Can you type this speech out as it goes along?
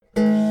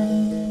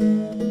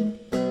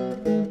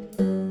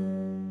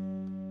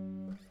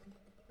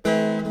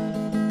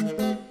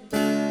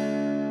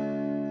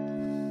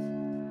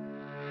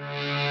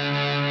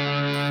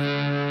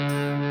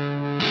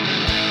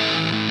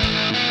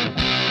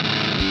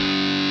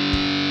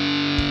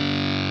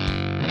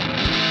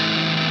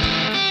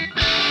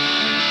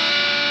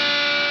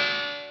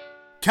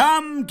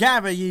Come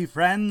gather, ye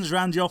friends,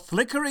 round your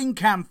flickering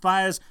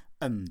campfires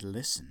and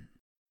listen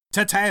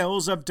to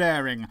tales of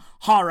daring,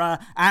 horror,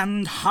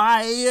 and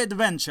high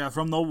adventure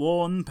from the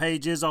worn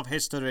pages of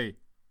history.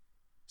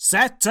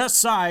 Set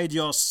aside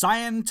your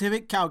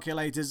scientific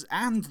calculators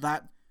and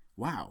that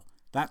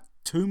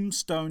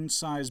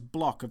tombstone-sized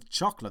block of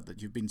chocolate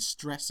that you've been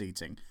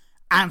stress-eating,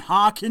 and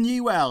hearken ye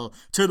well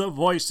to the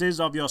voices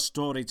of your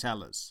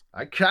storytellers.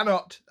 I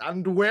cannot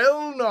and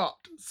will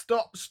not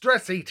stop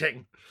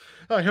stress-eating.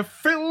 I have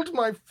filled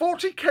my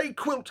 40k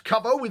quilt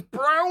cover with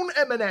brown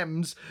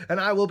M&Ms, and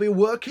I will be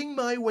working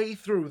my way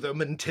through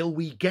them until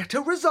we get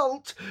a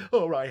result,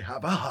 or I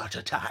have a heart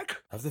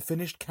attack. Have they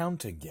finished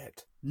counting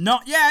yet?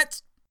 Not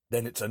yet!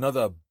 Then it's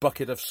another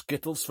bucket of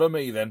Skittles for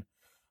me, then.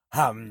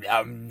 How many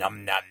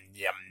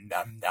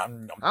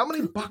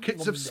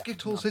buckets of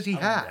Skittles has he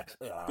had?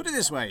 Put it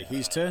this way,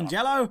 he's turned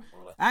yellow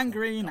and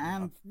green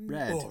and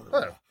red.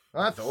 Oh,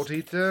 I thought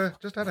he'd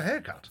just had a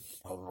haircut.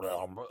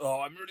 I'm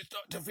really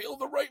starting to feel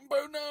the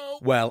rainbow now.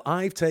 Well,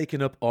 I've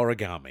taken up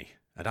origami,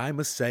 and I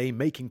must say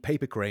making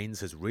paper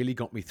cranes has really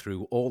got me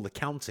through all the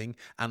counting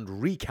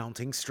and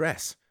recounting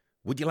stress.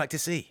 Would you like to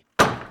see?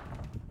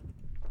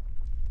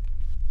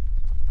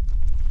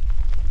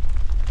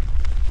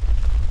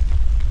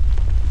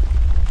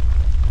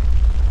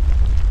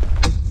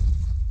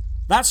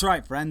 That's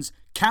right, friends.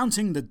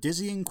 Counting the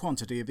dizzying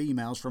quantity of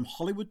emails from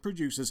Hollywood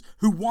producers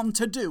who want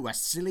to do a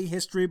silly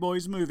History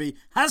Boys movie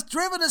has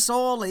driven us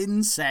all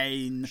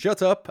insane.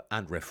 Shut up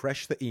and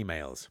refresh the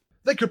emails.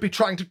 They could be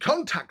trying to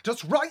contact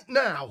us right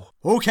now.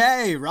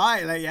 Okay,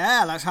 right,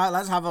 yeah, let's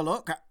have a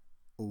look.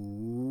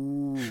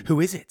 Ooh. Who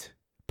is it?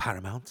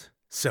 Paramount?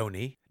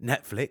 Sony?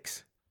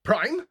 Netflix?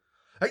 Prime?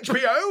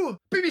 HBO?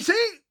 BBC?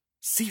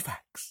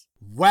 CFAX.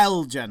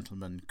 Well,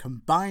 gentlemen,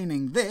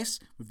 combining this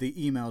with the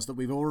emails that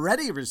we've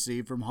already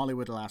received from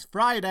Hollywood last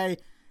Friday,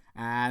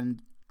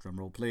 and,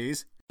 drumroll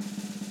please.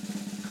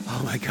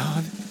 Oh my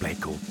god.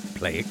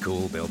 Play it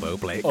cool, Bilbo,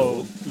 play it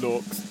cool. Oh,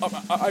 looks.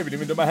 I haven't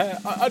even done my hair.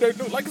 I don't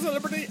look like a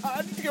celebrity.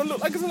 I need to go look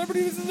like a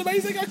celebrity. This is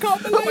amazing. I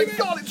can't believe it.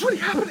 Oh my god, it's really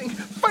happening.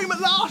 Fame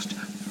at last.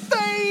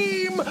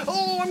 Fame!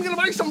 Oh, I'm going to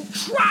buy some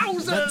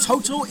trousers! The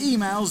total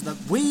emails that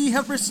we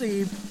have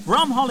received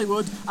from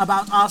Hollywood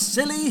about our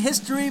silly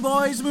History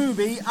Boys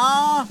movie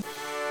are...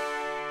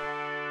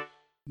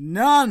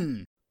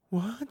 none.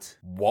 What?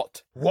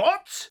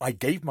 What? I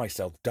gave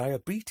myself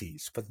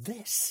diabetes for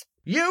this.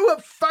 You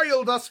have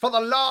failed us for the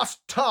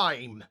last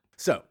time.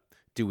 So,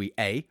 do we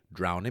A,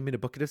 drown him in a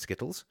bucket of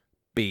Skittles?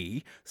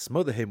 B,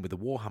 smother him with a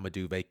Warhammer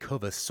duvet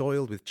cover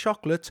soiled with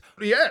chocolate?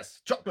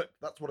 Yes, chocolate,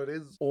 that's what it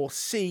is. Or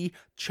C,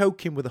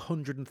 choke him with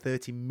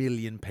 130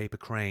 million paper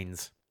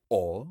cranes?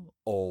 Or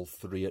all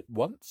three at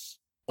once?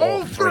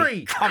 All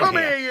three! Come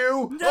here,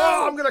 you! No,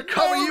 oh, I'm going to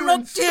cover you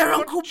in... dear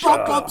Uncle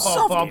Bob,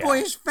 soft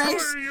boy's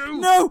face.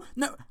 No,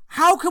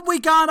 how can we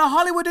garner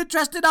Hollywood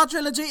interest in our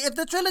trilogy if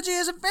the trilogy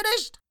isn't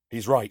finished?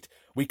 He's right.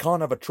 We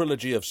can't have a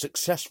trilogy of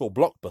successful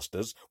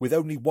blockbusters with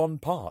only one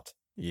part.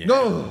 Yeah.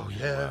 No,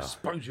 yeah, I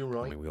suppose you're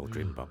right. I mean, we all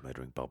dream about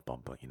murdering Bob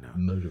Bomb, but, you know.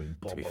 Murdering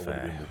Bob, to be that would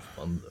have fair, been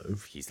fun, though.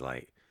 he's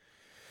like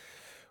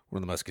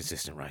one of the most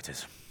consistent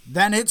writers.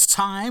 Then it's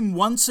time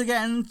once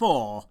again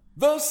for...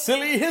 The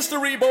Silly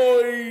History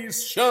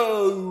Boys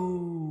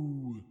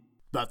Show!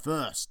 But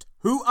first,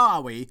 who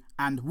are we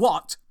and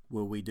what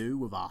will we do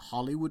with our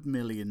Hollywood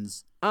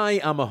millions? I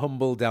am a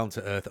humble,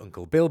 down-to-earth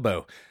Uncle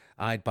Bilbo.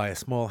 I'd buy a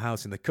small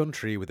house in the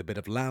country with a bit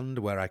of land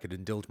where I could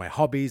indulge my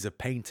hobbies of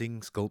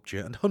painting, sculpture,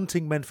 and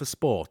hunting men for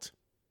sport.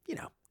 You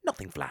know,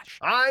 nothing flash.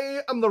 I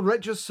am the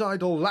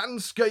regicidal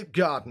landscape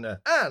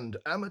gardener and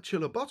amateur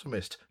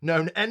lobotomist,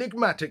 known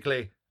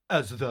enigmatically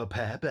as the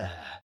Pear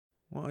Bear.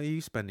 What are you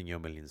spending your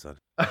millions on?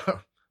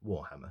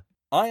 Warhammer.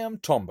 I am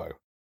Tombo,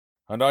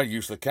 and I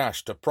use the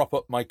cash to prop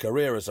up my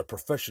career as a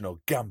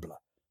professional gambler.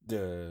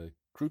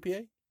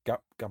 Croupier?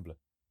 Gambler.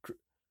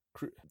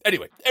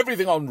 Anyway,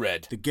 everything on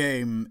red. The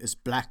game is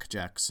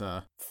blackjack,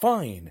 sir.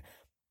 Fine.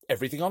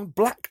 Everything on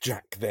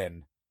blackjack,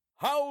 then.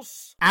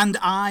 House. And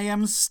I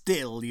am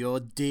still your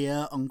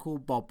dear Uncle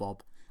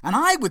Bob. And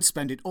I would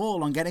spend it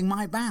all on getting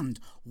my band,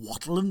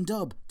 Wattle and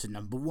Dub, to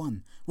number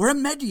 1. We're a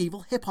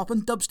medieval hip-hop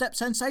and dubstep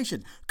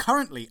sensation,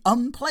 currently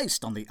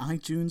unplaced on the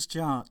iTunes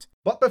chart.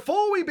 But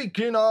before we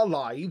begin our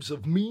lives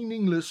of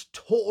meaningless,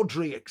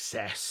 tawdry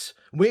excess,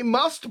 we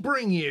must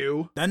bring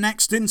you... the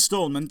next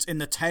instalment in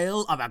the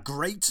tale of a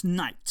great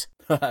knight.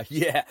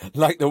 Yeah,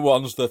 like the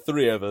ones the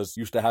three of us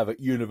used to have at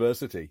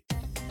university.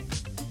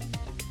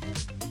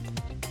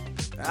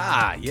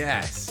 Ah,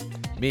 yes.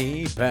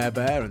 Me, Pear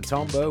Bear, and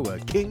Tombo were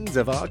kings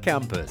of our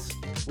campus.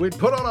 We'd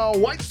put on our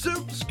white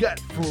suits, get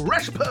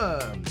fresh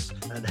perms,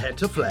 and head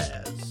to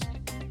Flares.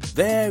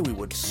 There we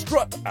would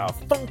strut our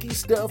funky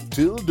stuff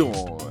till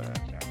dawn.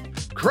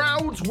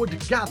 Crowds would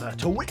gather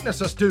to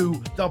witness us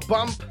do the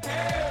bump,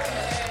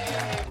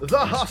 the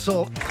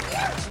hustle,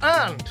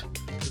 and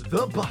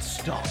the bus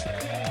stop.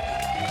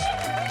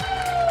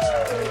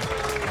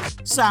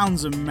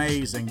 Sounds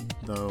amazing,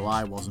 though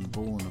I wasn't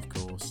born, of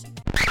course.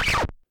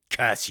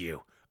 Curse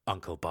you,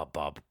 Uncle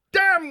Bob.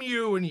 Damn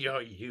you and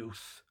your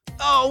youth.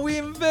 Oh, we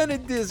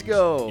invented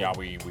disco! Yeah,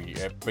 we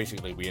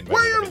basically we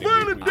invented We everything.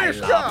 invented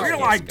disco! We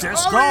like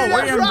disco. Oh, We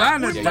that's right,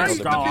 invented we disco.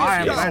 invented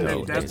I disco.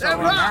 invented disco. That's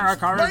right.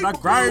 America is the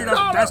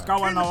greatest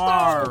disco in the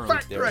world.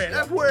 Factory.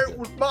 That's where it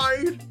was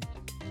made.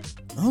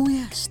 Oh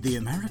yes, the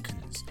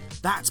Americans.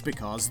 That's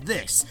because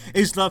this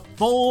is the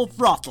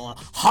full-throttle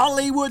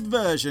Hollywood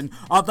version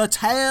of the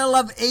tale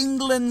of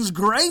England's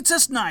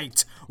greatest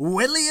knight,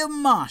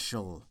 William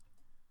Marshall.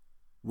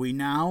 We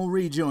now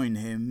rejoin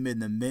him in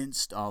the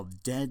midst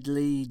of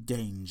deadly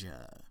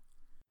danger.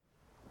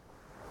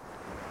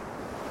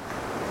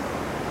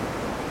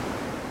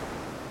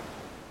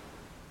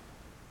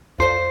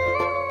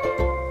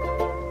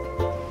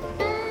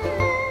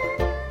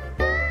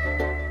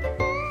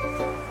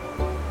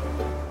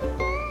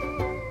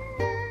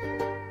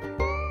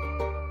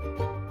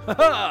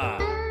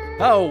 Ha!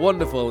 How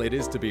wonderful it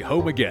is to be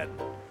home again.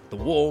 The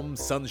warm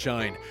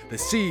sunshine, the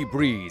sea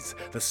breeze,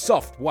 the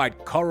soft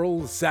white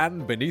coral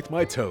sand beneath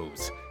my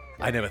toes.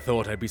 I never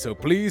thought I'd be so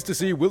pleased to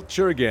see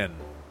Wiltshire again.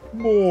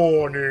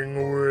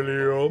 Morning,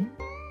 William.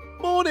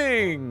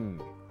 Morning!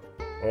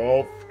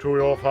 Off to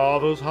your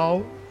father's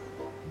house?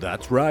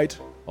 That's right.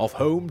 Off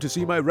home to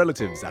see my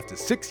relatives after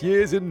 6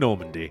 years in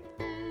Normandy.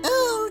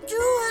 Oh,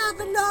 do have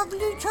a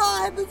lovely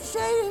time and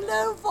say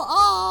hello for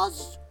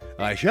us.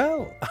 I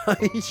shall.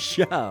 I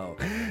shall.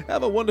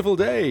 Have a wonderful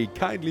day,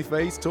 kindly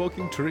faced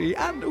talking tree,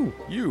 and,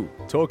 you,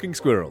 talking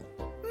squirrel.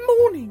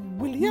 Morning,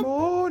 William.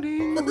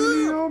 Morning,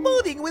 William.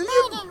 Morning,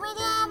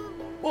 William.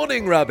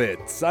 Morning,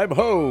 rabbits. I'm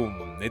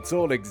home. It's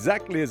all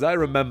exactly as I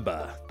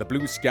remember. The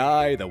blue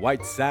sky, the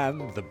white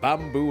sand, the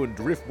bamboo and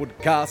driftwood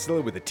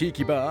castle with the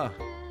tiki bar.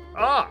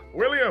 Ah,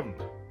 William.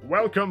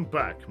 Welcome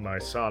back, my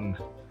son.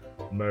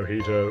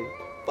 Mojito.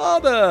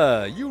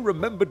 Father, you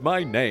remembered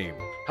my name.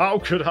 How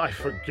could I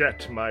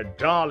forget my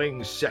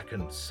darling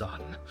second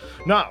son?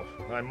 Now,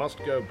 I must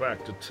go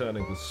back to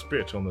turning the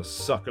spit on the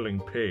suckling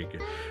pig.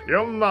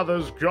 Your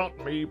mother's got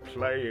me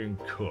playing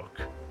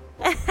cook.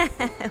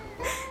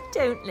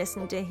 Don't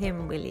listen to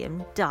him,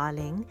 William,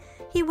 darling.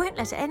 He won't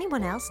let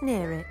anyone else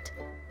near it.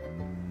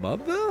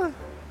 Mother?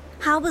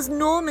 How was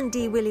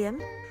Normandy,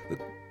 William?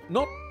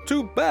 Not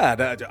too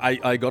bad.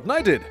 I got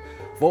knighted.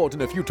 Fought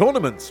in a few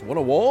tournaments, won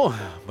a war.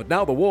 But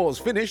now the war's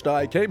finished,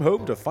 I came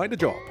home to find a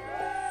job.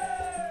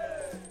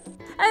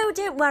 Oh,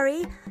 don't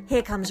worry.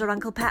 Here comes your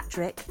Uncle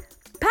Patrick.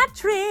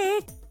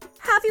 Patrick!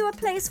 Have you a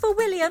place for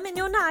William in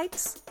your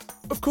nights?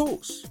 Of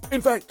course.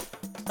 In fact,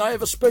 I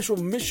have a special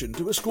mission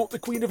to escort the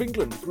Queen of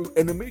England through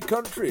enemy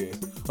country.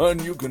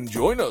 And you can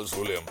join us,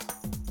 William.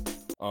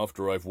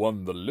 After I've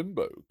won the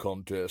limbo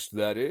contest,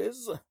 that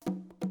is.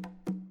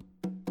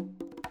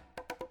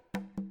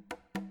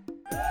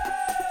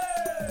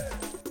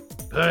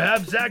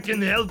 Perhaps I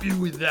can help you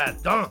with that,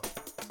 huh?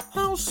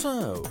 How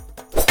so?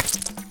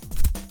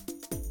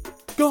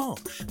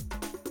 Gosh,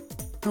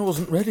 I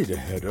wasn't ready to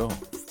head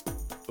off.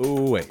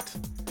 Oh, wait.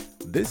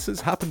 This has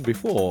happened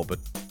before, but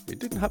it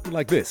didn't happen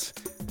like this.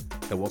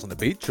 There wasn't a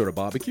beach or a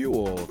barbecue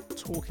or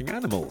talking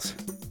animals.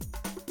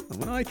 And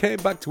when I came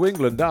back to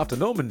England after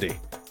Normandy,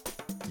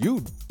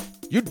 you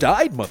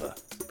died, Mother.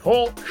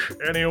 Pork,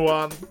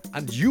 anyone?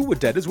 And you were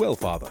dead as well,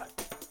 Father.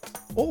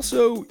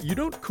 Also, you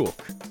don't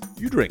cook.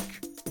 You drink.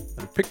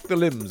 And pick the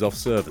limbs off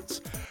servants.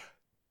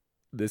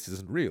 This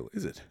isn't real,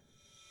 is it?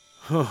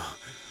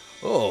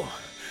 Oh,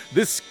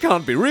 this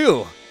can't be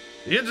real.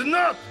 It's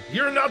not!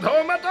 You're not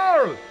home at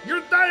all!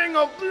 You're dying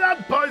of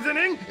blood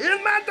poisoning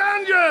in my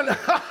dungeon!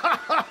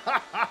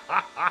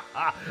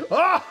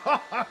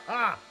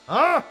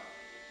 Huh?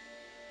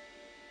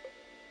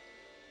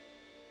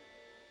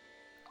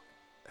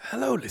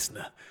 Hello,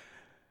 listener.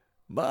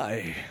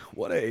 My,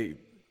 what a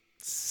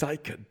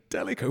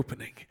psychedelic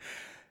opening.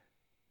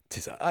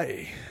 'Tis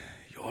I,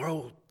 your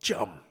old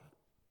chum,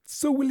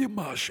 Sir William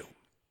Marshall.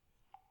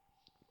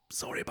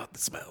 Sorry about the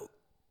smell.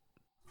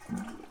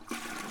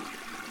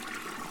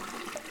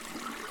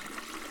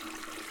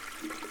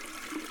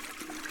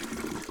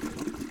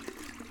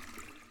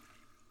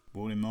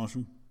 Morning,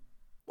 Marshall.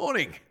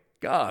 Morning,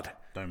 guard.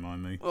 Don't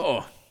mind me. Oh,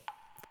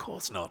 of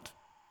course not.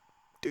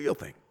 Do your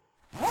thing.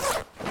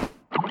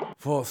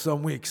 For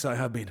some weeks I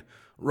have been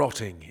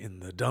rotting in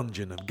the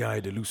dungeon of Guy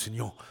de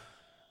Lusignan.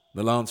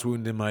 The lance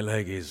wound in my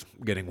leg is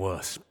getting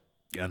worse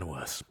and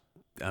worse,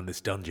 and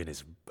this dungeon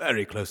is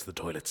very close to the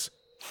toilets.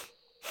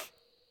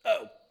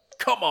 Oh,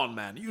 come on,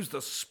 man, use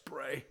the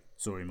spray.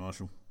 Sorry,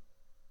 Marshall.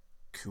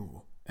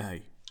 Cool.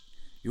 Hey,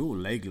 your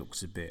leg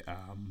looks a bit,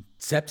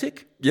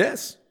 Septic?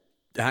 Yes.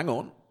 Hang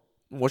on.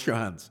 Wash your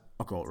hands.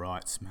 I got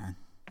rights, man.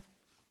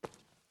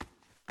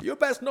 You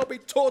best not be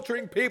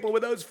torturing people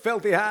with those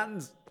filthy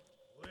hands.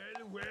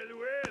 Well,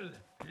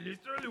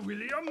 little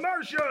William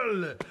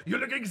Marshall! You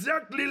look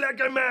exactly like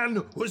a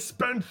man who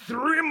spent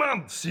 3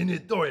 months in a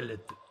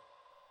toilet.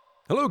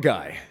 Hello,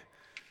 Guy.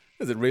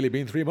 Has it really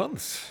been 3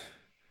 months?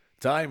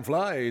 Time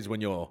flies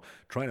when you're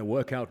trying to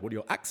work out what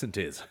your accent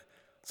is.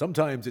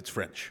 Sometimes it's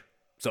French.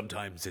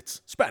 Sometimes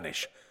it's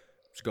Spanish.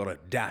 It's got a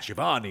dash of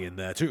Arnie in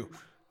there, too.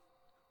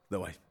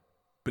 Though I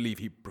believe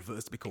he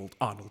prefers to be called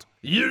Arnold.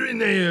 You're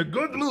in a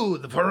good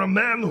mood for a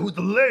man whose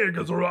leg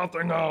is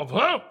rotting off,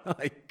 huh?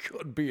 I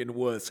could be in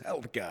worse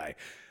health, Guy.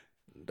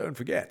 Don't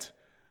forget,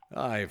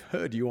 I've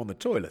heard you on the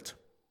toilet.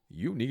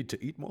 You need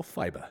to eat more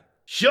fibre.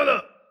 Shut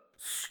up!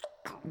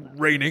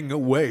 Raining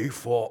away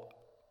for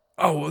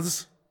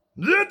hours.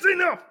 That's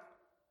enough!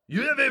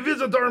 You have a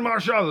visitor,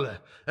 Marshal,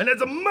 and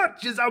as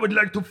much as I would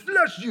like to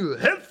flush you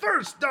head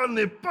first on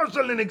the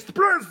Porcelain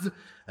Express,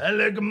 I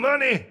like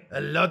money a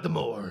lot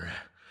more.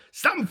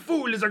 Some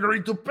fool has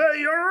agreed to pay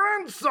your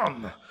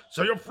ransom,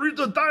 so you're free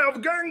to die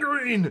of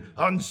gangrene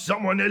on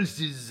someone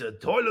else's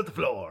toilet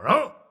floor,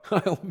 huh?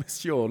 I'll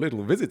miss your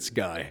little visits,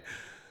 Guy.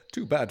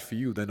 Too bad for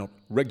you they're not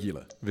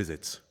regular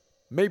visits.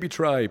 Maybe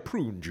try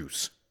prune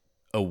juice.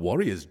 A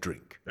warrior's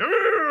drink.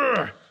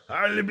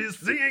 I'll be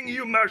seeing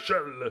you,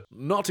 Marshal.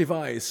 Not if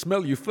I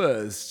smell you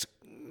first.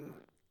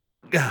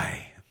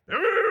 Guy.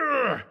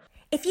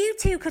 If you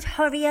two could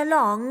hurry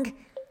along.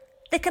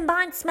 The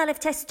combined smell of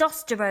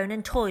testosterone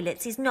and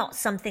toilets is not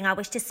something I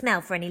wish to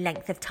smell for any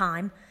length of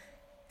time.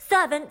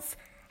 Servants,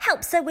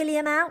 help Sir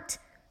William out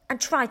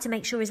and try to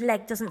make sure his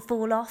leg doesn't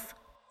fall off.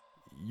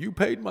 You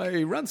paid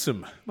my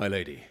ransom, my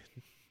lady.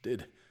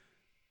 Did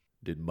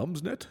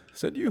Mumsnet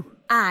send you?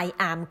 I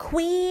am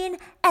Queen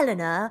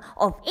Eleanor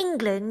of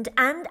England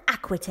and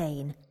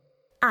Aquitaine.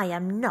 I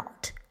am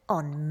not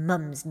on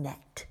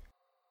Mumsnet.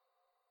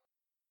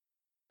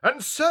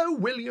 And Sir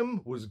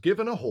William was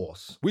given a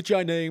horse, which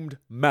I named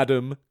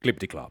Madam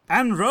Glipticlop,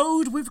 and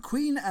rode with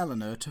Queen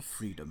Eleanor to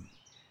freedom.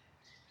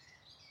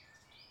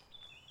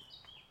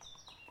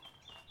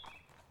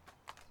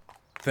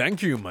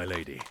 Thank you, my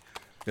lady.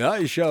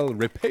 I shall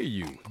repay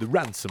you the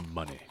ransom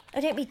money.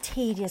 Oh, don't be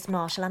tedious,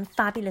 Marshal. I'm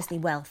fabulously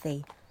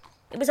wealthy.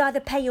 It was either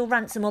pay your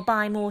ransom or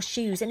buy more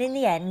shoes, and in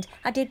the end,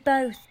 I did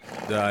both.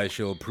 I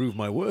shall prove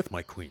my worth,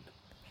 my queen.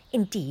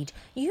 Indeed,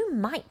 you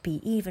might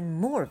be even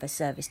more of a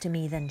service to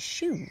me than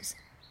shoes.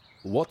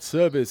 What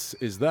service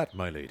is that,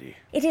 my lady?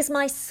 It is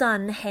my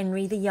son,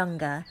 Henry the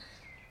Younger.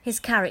 His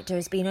character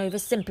has been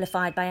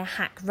oversimplified by a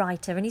hack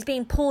writer, and he's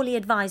being poorly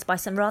advised by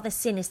some rather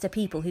sinister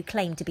people who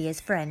claim to be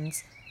his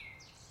friends.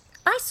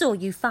 I saw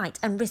you fight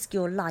and risk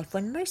your life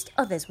when most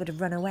others would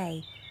have run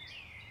away.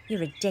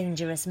 You're a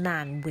dangerous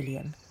man,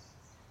 William.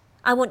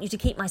 I want you to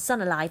keep my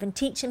son alive and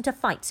teach him to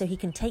fight so he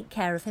can take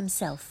care of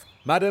himself.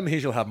 Madam,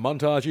 he shall have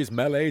montages,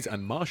 melees,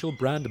 and Marshall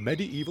brand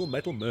medieval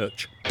metal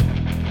merch.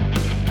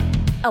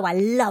 Oh, I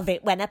love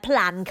it when a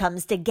plan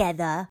comes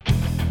together.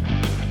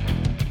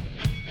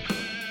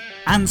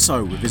 And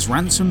so, with his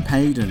ransom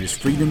paid and his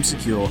freedom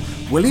secure,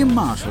 William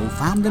Marshall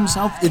found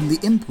himself in the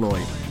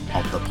employ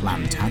of the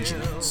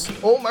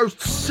Plantagenets.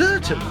 Almost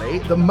certainly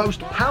the most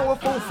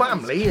powerful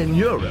family in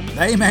Europe.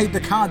 They made the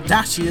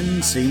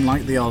Kardashians seem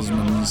like the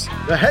Osmonds.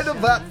 The head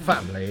of that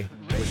family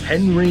was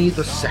Henry II.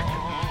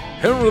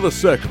 Henry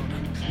II.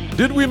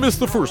 Did we miss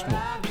the first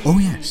one? Oh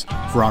yes,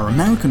 for our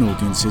American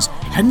audiences,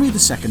 Henry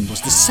II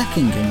was the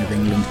second King of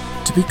England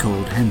to be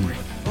called Henry.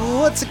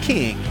 What's a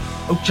king?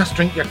 Oh, just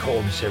drink your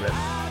corn syrup.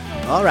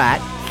 All right.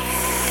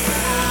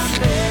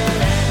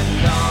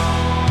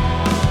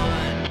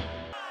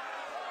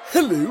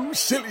 Hello,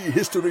 silly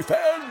history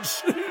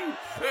fans.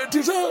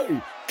 'Tis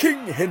I,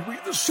 King Henry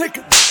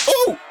II.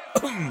 Oh!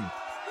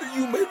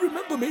 You may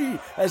remember me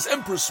as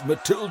Empress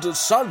Matilda's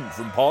son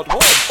from Part 1.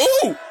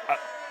 Oh!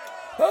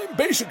 I'm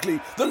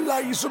basically the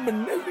Liza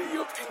Minnelli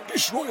of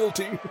English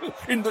royalty,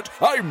 in that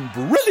I'm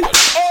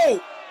brilliant. Oh!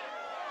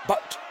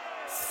 But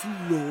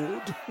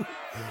flawed.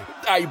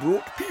 I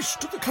brought peace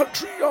to the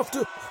country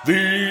after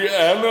the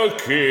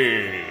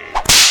anarchy.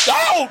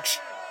 Ouch!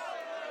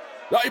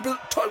 I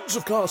built tons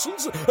of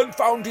castles and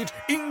founded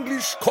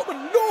English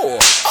common law.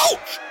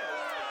 Ouch!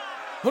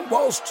 And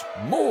whilst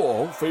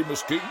more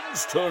famous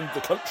kings turned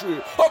the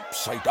country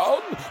upside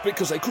down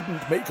because they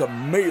couldn't make a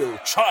male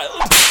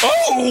child,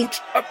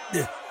 ouch!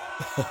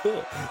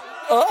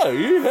 I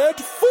had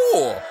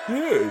 4.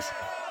 Yes.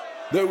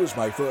 There was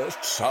my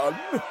first son,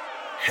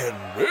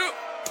 Henry,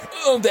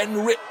 and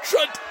then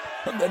Richard,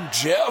 and then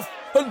Jeff,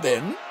 and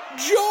then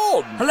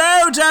John.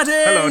 Hello, Daddy!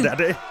 Hello,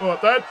 Daddy.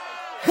 What, Dad?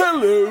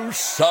 Hello,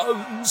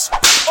 sons.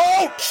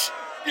 Ouch!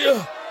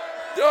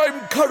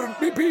 I'm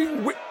currently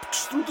being whipped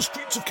through the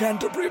streets of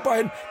Canterbury by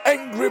an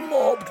angry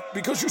mob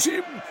because, you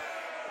see,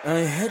 I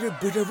had a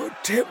bit of a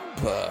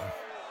temper.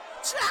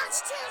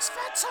 Justice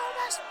for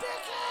Thomas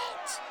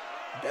Becket!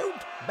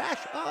 Don't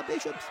bash our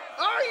bishops.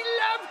 I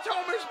love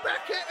Thomas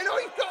Becket, and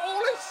I've got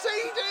all his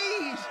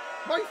CDs.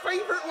 My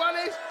favourite one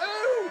is,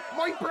 "Oh,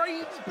 my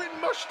brain's been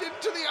mushed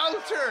into the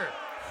altar."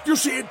 You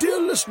see, dear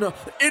listener,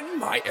 in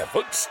my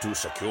efforts to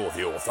secure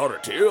the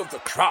authority of the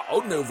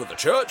crown over the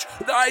church,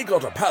 I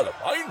got a pal of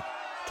mine,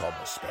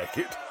 Thomas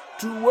Becket,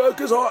 to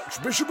work as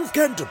Archbishop of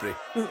Canterbury.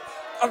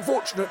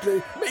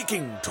 Unfortunately,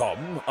 making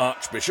Tom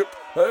Archbishop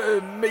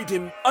made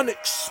him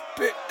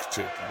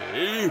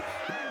unexpectedly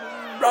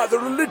rather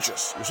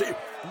religious, you see.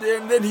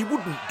 And then he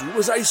wouldn't do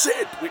as I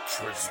said, which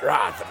was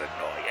rather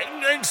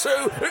annoying. And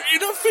so,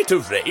 in a fit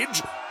of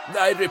rage,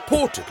 I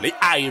reportedly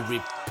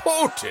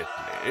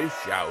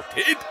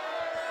shouted,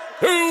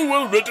 Who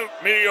will rid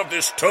me of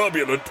this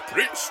turbulent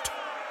priest?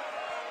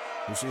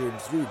 You see,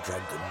 3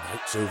 drunken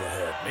knights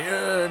overheard me,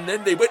 and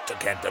then they went to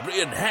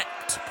Canterbury and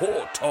hacked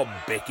poor Tom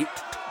Becket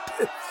to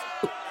death.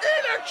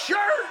 In a church!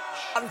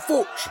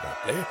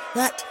 Unfortunately,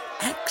 that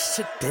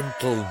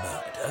accidental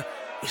murder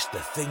is the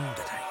thing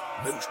that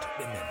I'm most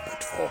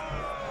remembered for.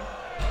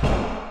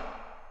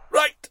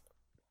 Right,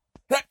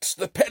 that's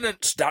the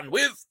penance done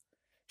with.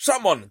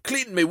 Someone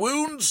clean me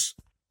wounds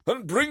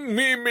and bring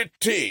me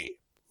tea.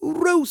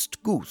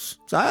 Roast goose,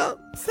 sire.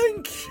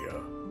 Thank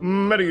you.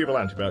 Medieval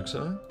antibiotic,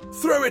 sir.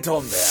 Throw it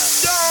on there.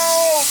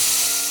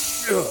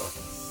 No!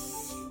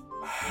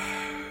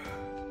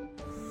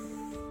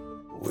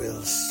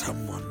 Will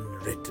someone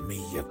rid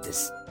me of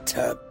this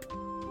tub?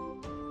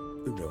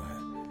 Oh, no,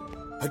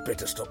 I'd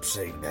better stop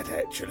saying that,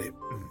 actually.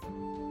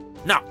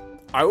 Now,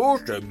 I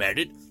also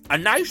married a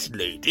nice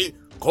lady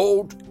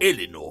called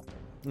Eleanor,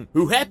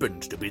 who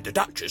happens to be the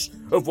Duchess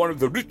of one of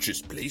the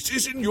richest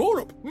places in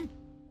Europe.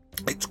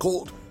 It's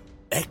called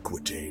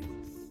Aquitaine.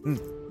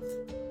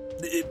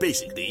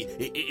 Basically,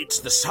 it's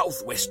the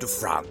southwest of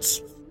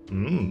France.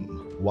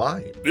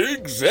 Why?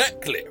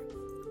 Exactly.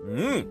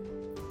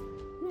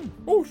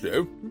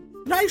 Also,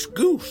 nice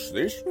goose,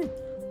 this.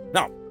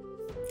 Now,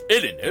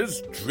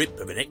 Eleanor's drip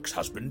of an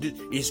ex-husband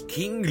is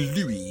King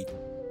Louis.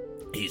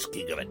 He's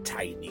king of a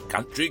tiny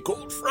country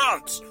called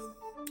France.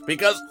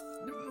 Because,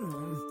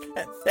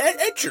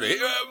 actually,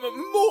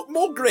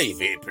 more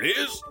gravy,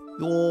 please.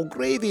 Your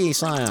gravy,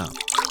 sire.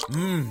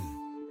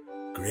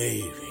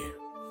 Gravy.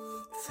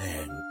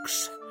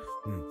 Thanks.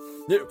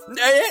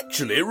 I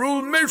actually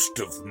rule most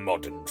of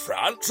modern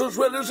France as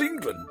well as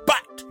England,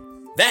 but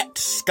that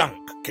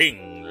skunk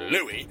King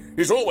Louis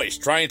is always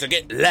trying to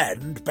get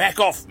land back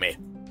off me.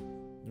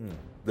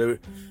 Though,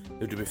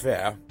 to be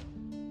fair,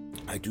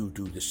 I do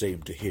the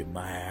same to him.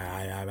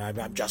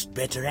 I'm just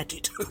better at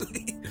it.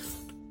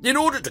 In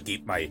order to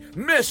keep my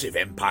massive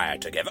empire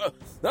together,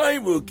 I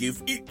will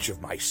give each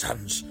of my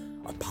sons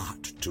a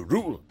part to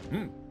rule,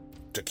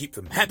 to keep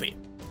them happy.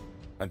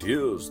 And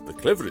here's the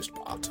cleverest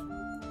part.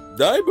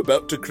 I'm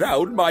about to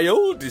crown my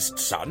oldest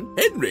son,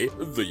 Henry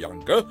the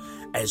Younger,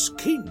 as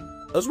king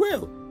as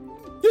well.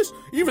 Yes,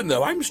 even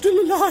though I'm still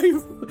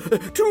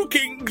alive. 2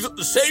 kings at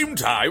the same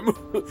time.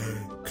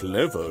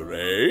 Clever,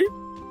 eh?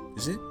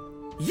 Is it?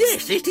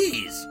 Yes, it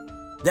is.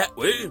 That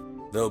way,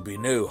 there'll be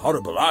no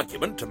horrible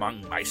argument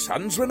among my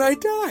sons when I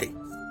die.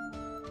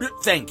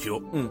 Thank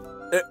you.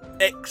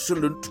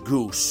 Excellent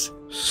goose.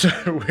 So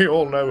we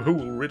all know who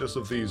will rid us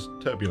of these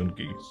turbulent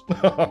geese.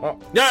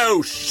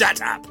 No,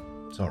 shut up!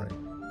 Sorry.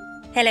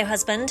 Hello,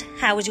 husband.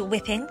 How was your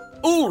whipping?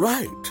 All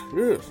right,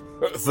 yes.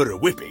 For a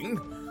whipping.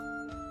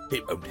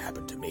 It won't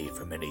happen to me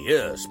for many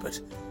years, but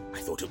I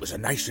thought it was a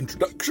nice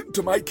introduction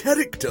to my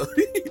character.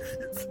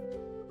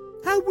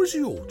 How was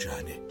your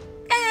journey?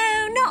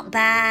 Oh, not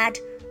bad.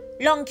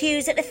 Long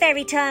queues at the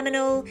ferry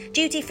terminal,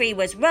 duty-free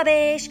was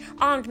rubbish,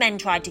 armed men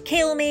tried to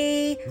kill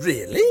me.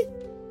 Really?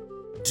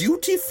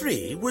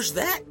 Duty-free was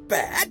that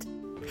bad?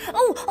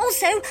 Oh,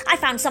 also, I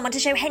found someone to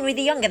show Henry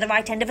the Younger the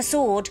right end of a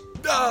sword.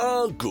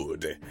 Ah,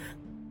 good.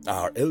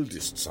 Our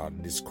eldest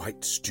son is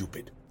quite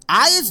stupid.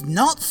 I is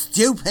not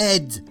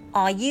stupid.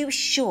 Are you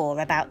sure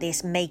about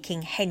this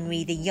making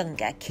Henry the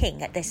Younger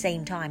king at the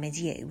same time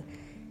as you?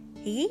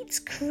 He eats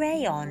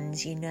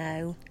crayons, you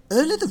know.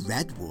 Only the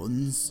red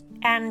ones.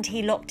 And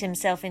he locked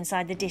himself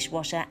inside the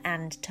dishwasher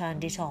and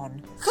turned it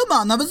on. Come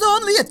on, I was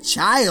only a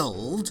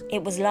child.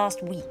 It was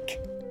last week.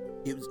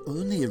 It was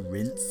only a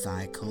rinse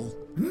cycle.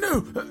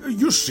 No,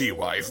 you see,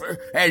 wife,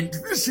 and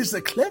this is the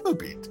clever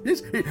bit.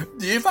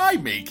 If I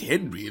make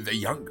Henry the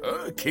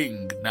Younger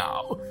king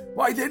now,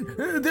 why then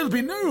there'll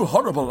be no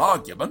horrible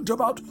argument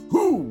about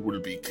who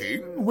will be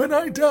king when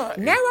I die.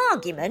 No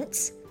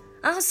arguments?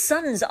 Our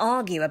sons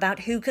argue about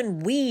who can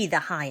wee the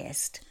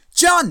highest.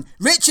 John,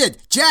 Richard,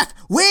 Jeff,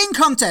 weighing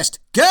contest,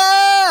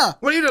 go!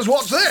 Readers,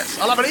 what's this?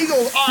 I'll have an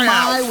eagle's eye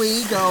My out.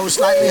 wee goes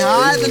slightly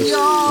higher than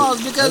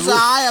yours because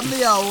I am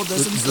the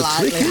oldest and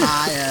slightly trick is-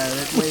 higher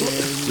at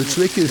weighing The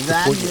trick is to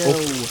than point it up.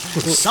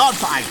 you. Sword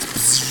fight.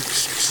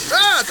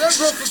 Don't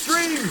cross the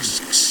stream.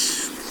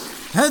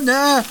 Oh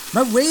no,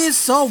 my wee is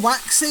so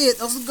waxy it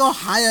doesn't go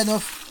high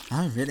enough.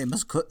 I really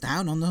must cut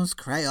down on those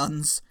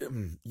crayons.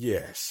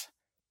 Yes.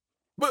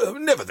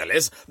 But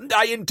nevertheless,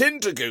 I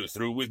intend to go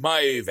through with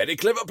my very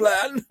clever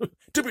plan.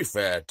 To be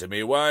fair to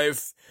me,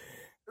 wife,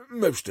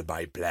 most of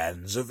my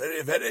plans are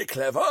very, very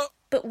clever.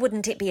 But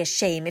wouldn't it be a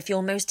shame if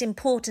your most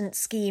important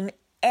scheme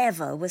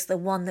ever was the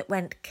one that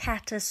went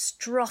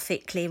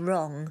catastrophically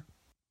wrong?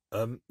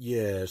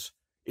 Yes,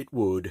 it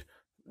would.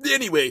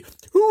 Anyway,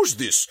 who's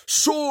this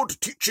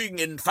sword-teaching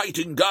and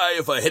fighting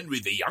guy for Henry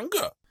the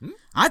Younger?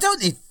 I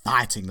don't need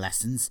fighting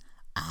lessons.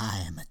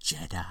 I am a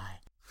Jedi.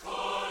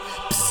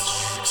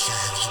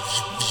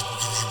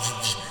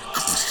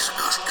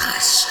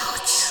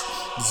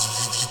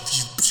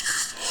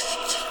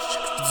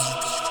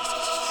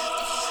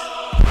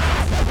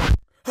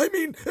 I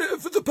mean,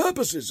 for the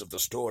purposes of the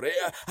story,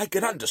 I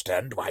can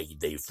understand why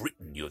they've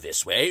written you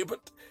this way,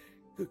 but,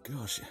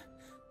 gosh,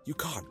 you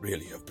can't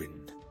really have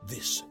been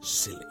this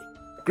silly.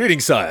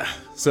 Greetings, sire.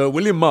 Sir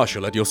William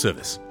Marshall at your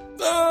service.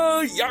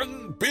 Ah,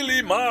 young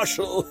Billy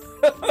Marshall.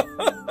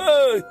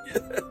 Yes.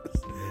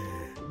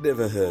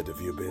 Never heard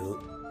of you,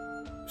 Bill.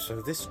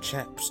 So this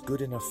chap's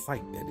good in a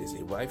fight then, is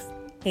he, wife?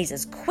 He's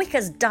as quick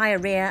as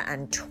diarrhea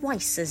and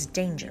twice as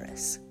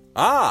dangerous.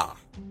 Ah,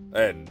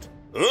 and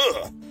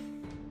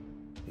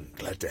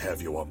glad to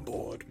have you on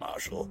board,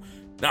 Marshal.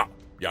 Now,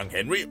 young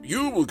Henry,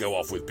 you will go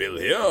off with Bill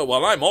here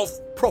while I'm off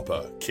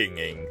proper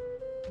kinging.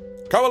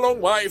 Come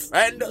along, wife,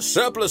 and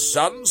surplus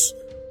sons.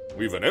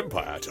 We've an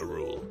empire to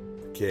rule.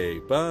 Okay,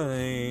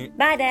 bye.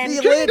 Bye then.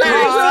 See you later.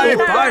 Bye.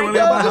 Bye. Bye,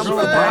 William Marshall.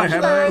 Bye,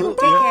 Henry. Take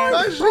care.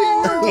 Bye,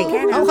 Sheila. Take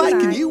care. How high Bye.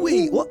 can you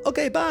eat? What?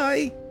 Okay,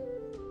 bye.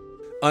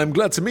 I'm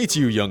glad to meet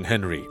you, young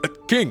Henry.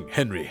 King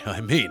Henry, I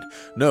mean.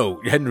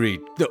 No, Henry.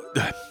 No,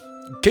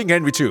 King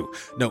Henry II.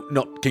 No,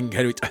 not King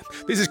Henry.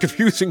 This is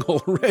confusing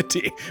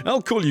already.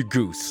 I'll call you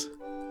Goose.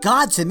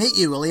 Glad to meet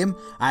you, William.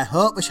 I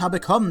hope we shall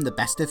become the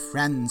best of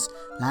friends,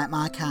 like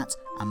my cat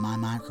and my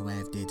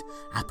microwave did.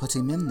 I put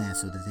him in there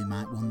so that he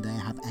might one day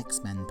have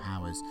X-Men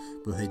powers,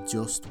 but he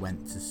just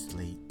went to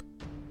sleep.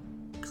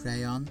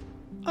 Crayon?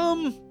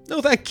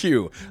 No thank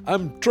you.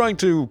 I'm trying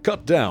to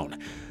cut down.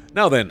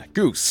 Now then,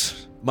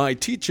 Goose. My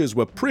teachers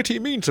were pretty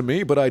mean to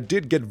me, but I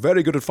did get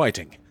very good at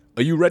fighting.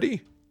 Are you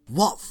ready?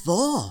 What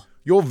for?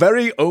 Your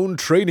very own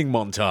training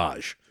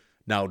montage.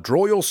 Now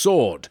draw your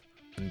sword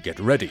and get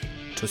ready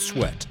to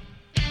sweat.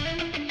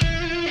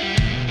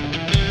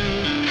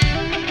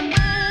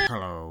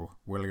 Hello,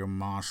 William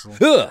Marshall.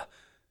 Ugh!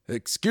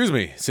 Excuse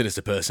me,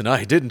 sinister person,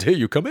 I didn't hear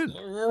you come in.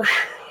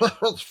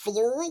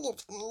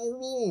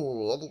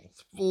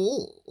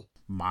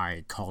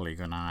 My colleague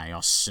and I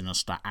are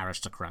sinister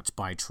aristocrats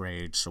by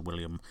trade, Sir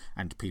William,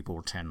 and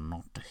people tend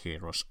not to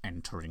hear us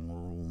entering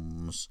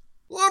rooms.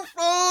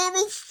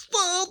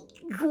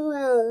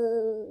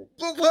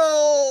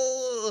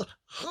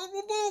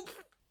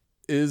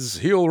 Is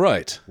he all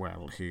right?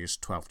 Well, he's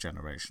 12th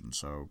generation,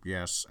 so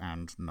yes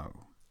and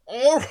no.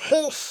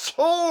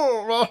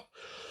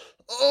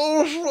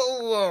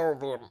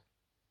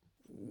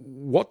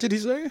 What did he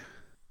say?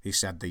 He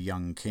said the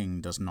young king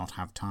does not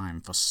have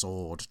time for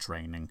sword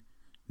training.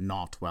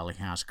 Not while he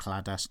has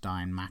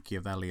clandestine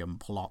Machiavellian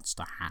plots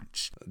to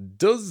hatch.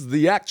 Does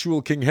the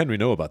actual King Henry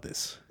know about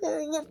this?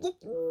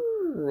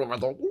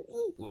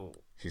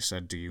 He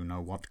said, do you know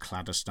what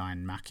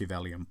clandestine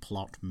Machiavellian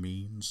plot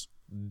means?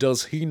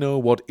 Does he know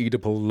what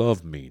Oedipal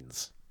love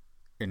means?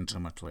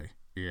 Intimately,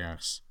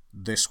 yes.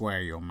 This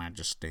way, your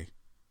majesty.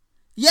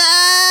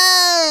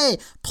 Yay!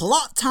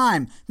 Plot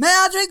time! May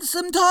I drink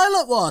some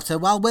toilet water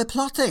while we're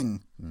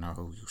plotting?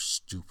 No, you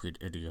stupid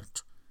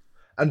idiot.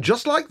 And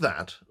just like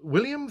that,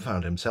 William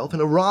found himself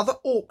in a rather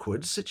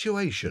awkward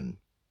situation,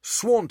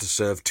 Sworn to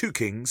serve two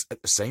kings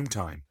at the same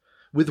time.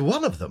 with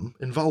one of them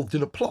involved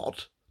in a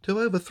plot to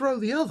overthrow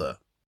the other.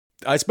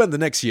 I spent the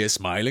next year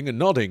smiling and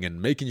nodding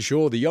and making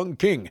sure the young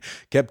king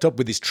kept up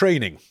with his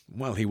training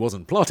while he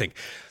wasn't plotting.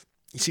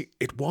 You see,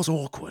 it was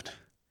awkward.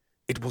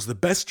 It was the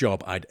best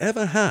job I'd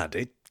ever had.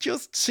 It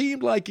just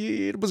seemed like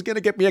it was going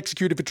to get me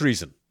executed for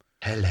treason.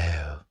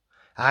 Hello,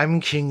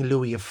 I'm King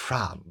Louis of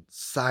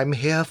France. I'm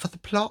here for the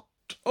plot.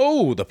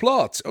 Oh, the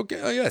plot.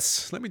 Okay,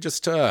 yes. Let me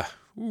just, yeah,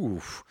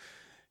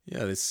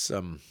 this,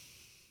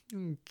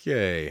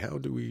 okay, how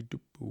do we do,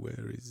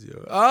 where is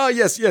your,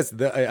 yes, yes,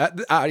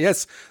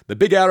 the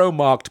big arrow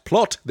marked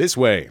plot this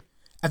way.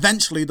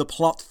 Eventually, the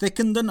plot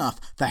thickened enough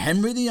for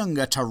Henry the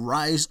Younger to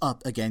rise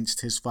up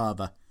against his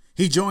father.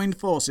 He joined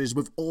forces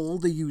with all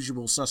the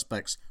usual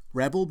suspects,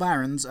 rebel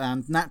barons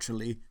and,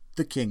 naturally,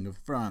 the King of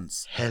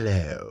France.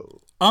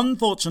 Hello.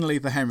 Unfortunately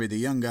for Henry the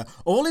Younger,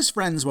 all his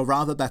friends were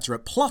rather better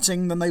at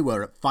plotting than they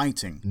were at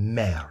fighting.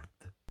 Merde.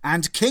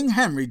 And King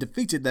Henry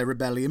defeated their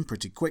rebellion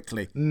pretty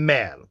quickly.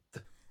 Merde.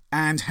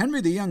 And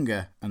Henry the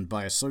Younger, and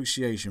by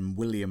association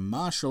William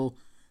Marshall,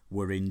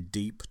 were in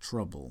deep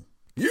trouble.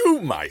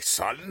 You, my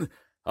son,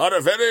 are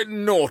a very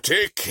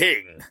naughty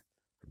king,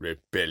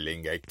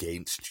 rebelling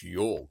against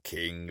your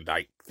king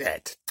like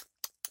that.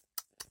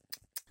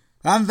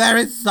 I'm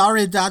very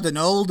sorry, Dad. An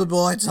older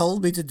boy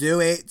told me to do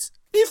it.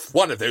 If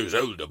one of those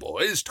older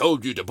boys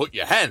told you to put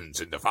your hands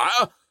in the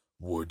fire,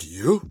 would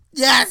you?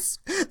 Yes,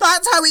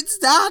 that's how it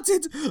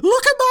started.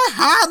 Look at my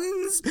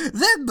hands.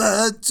 They're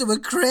burnt to a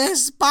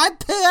crisp by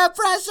peer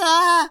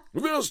pressure.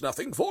 There's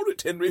nothing for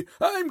it, Henry.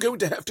 I'm going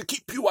to have to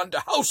keep you under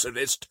house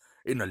arrest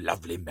in a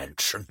lovely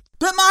mansion.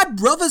 But my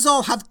brothers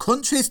all have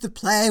countries to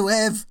play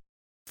with.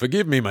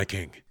 Forgive me, my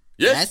king.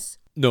 Yes?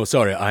 No,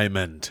 sorry, I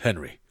meant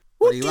Henry.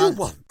 What do you do you want?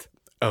 want?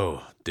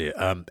 Oh, dear,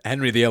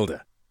 Henry the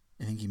Elder.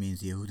 I think he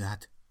means you,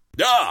 Dad.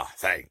 Ah,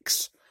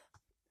 thanks.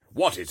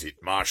 What is it,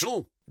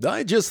 Marshal?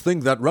 I just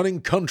think that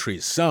running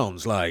countries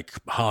sounds like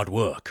hard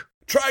work.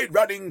 Tried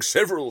running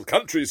several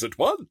countries at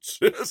once.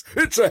 Yes,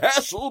 it's a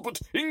hassle,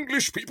 but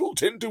English people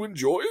tend to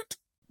enjoy it.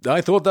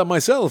 I thought that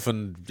myself,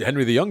 and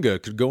Henry the Younger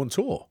could go on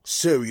tour.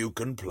 So you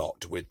can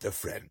plot with the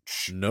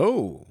French.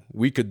 No,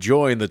 we could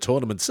join the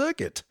tournament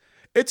circuit.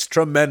 It's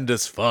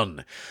tremendous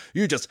fun.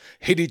 You just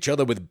hit each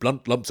other with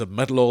blunt lumps of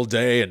metal all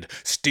day and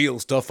steal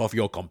stuff off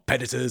your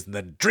competitors and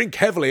then drink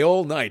heavily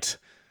all night.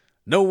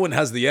 No one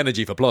has the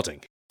energy for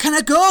plotting. Can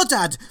I go,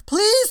 Dad?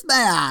 Please, may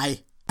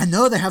I? I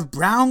know they have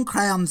brown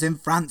crayons in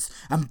France,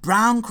 and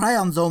brown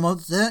crayons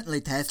almost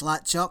certainly taste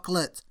like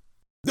chocolate.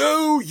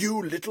 No,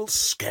 you little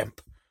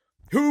scamp.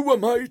 Who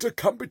am I to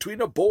come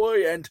between a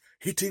boy and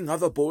hitting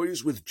other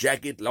boys with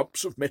jagged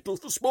lumps of metal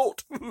for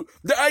sport?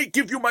 I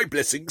give you my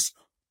blessings.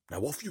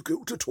 Now off you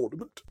go to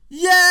tournament.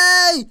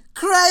 Yay!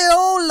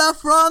 Crayola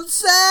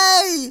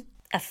Francais!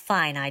 A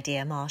fine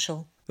idea,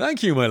 Marshal.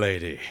 Thank you, my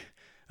lady.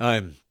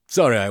 I'm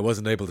sorry I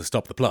wasn't able to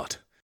stop the plot.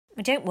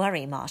 Don't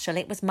worry, Marshal,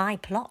 it was my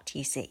plot,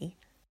 you see.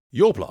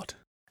 Your plot?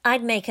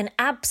 I'd make an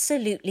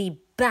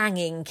absolutely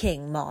banging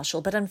king,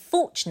 Marshal, but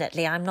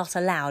unfortunately I'm not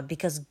allowed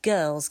because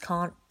girls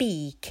can't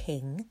be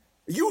king.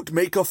 You'd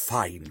make a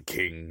fine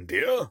king,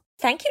 dear.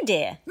 Thank you,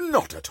 dear.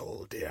 Not at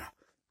all, dear.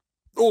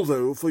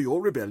 Although for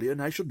your rebellion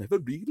I shall never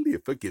really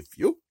forgive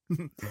you.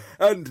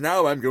 And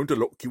now I'm going to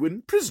lock you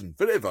in prison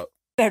forever.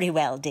 Very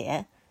well,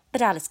 dear,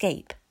 but I'll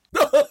escape.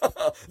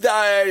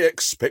 I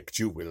expect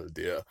you will,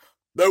 dear.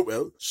 Oh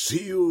well,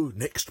 see you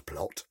next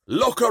plot.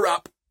 Lock her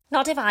up.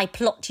 Not if I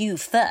plot you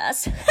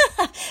first.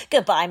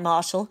 Goodbye,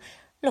 Marshal.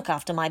 Look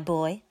after my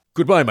boy.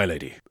 Goodbye, my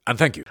lady, and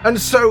thank you. And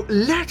so,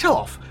 let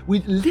off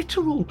with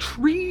literal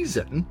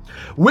treason,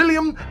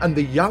 William and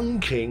the young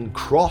king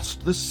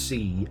crossed the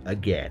sea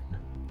again.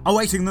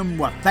 Awaiting them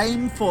were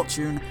fame,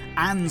 fortune,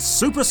 and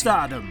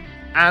superstardom.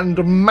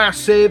 And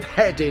massive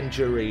head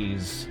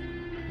injuries.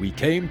 We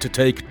came to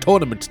take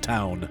Tournament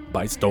Town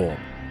by storm.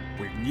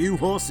 With new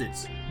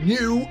horses.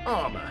 New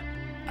armour.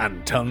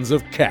 And tons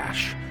of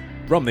cash.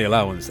 From the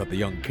allowance that the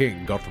young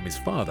king got from his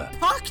father.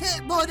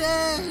 Pocket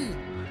money!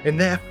 In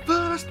their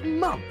first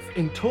month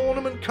in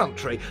tournament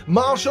country,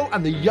 Marshal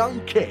and the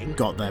young king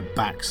got their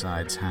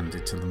backsides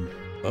handed to them.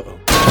 Uh-oh.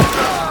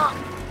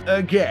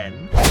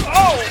 Again.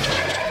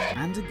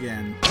 And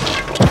again.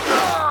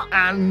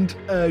 And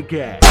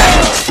again.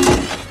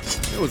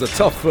 It was a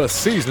tough first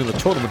season in the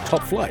tournament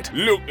top flight.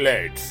 Look,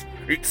 lads,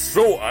 it's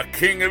Salter,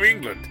 King of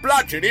England.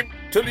 Bludgeon him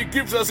till he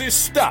gives us his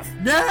stuff.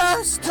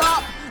 No,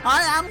 stop!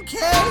 I am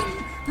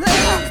king!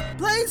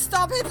 Please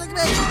stop hitting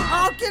me!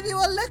 I'll give you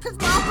a lick of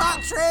my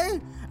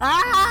battery!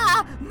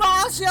 Ah!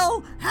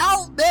 Marshal,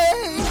 help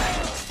me!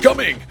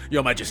 Coming,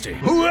 Your Majesty.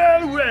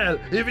 Well,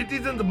 if it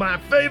isn't my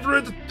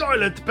favourite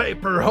toilet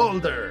paper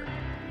holder.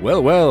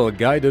 Well,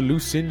 Guy de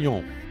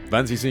Lusignan.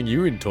 Fancy seeing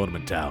you in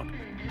Tournament Town.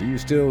 Do you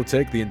still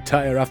take the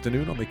entire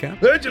afternoon on the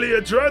camp? Actually,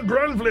 I tried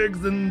brown flakes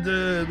and,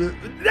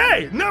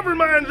 hey, never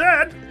mind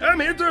that.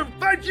 I'm here to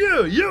fight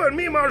you. You and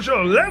me,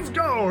 Marshal. Let's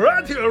go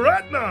right here,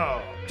 right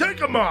now. Take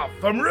them off.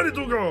 I'm ready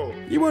to go.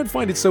 You won't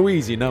find it so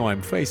easy now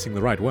I'm facing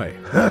the right way.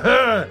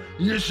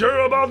 You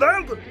sure about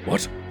that?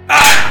 What?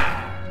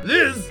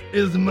 This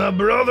is my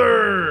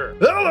brother.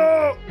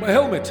 Hello. My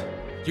helmet.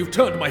 You've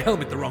turned my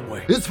helmet the wrong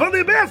way. It's for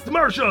the best,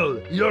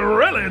 Marshal. You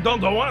really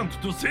don't want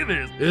to see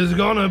this. It's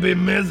gonna be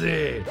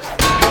messy.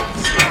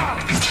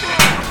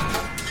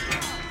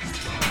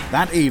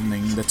 That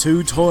evening, the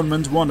two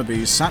tournament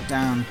wannabes sat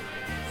down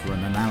for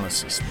an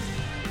analysis.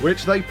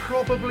 Which they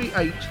probably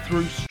ate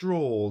through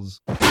straws.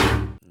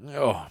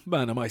 Oh,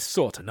 man, am I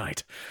sore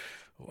tonight.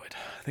 Oh,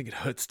 I think it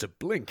hurts to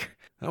blink.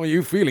 How are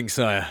you feeling,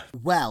 sire?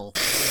 Well...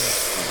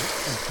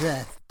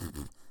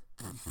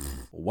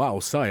 Wow,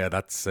 sire,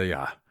 that's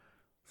a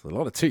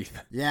lot of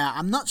teeth. Yeah,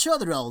 I'm not sure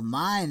they're all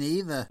mine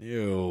either.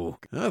 Ew.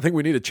 I think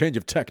we need a change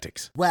of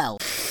tactics. Well,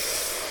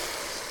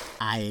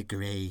 I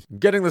agree.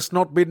 Getting the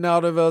snot beaten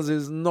out of us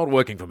is not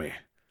working for me.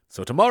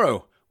 So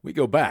tomorrow, we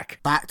go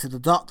back. Back to the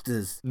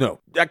doctors?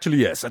 No, actually,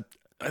 yes. I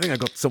think I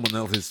got someone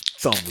else's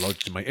thumb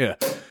lodged in my ear.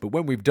 But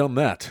when we've done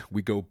that,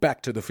 we go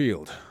back to the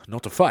field.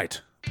 Not to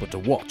fight, but to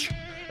watch.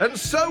 And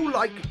so,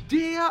 like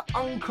dear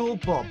Uncle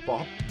Bob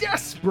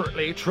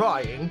desperately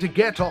trying to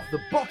get off the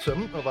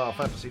bottom of our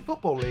fantasy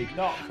football league,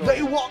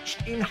 they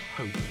watched in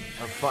hope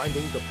of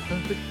finding the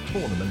perfect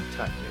tournament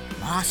tactic.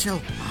 Marshal,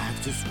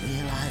 I've just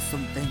realised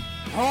something.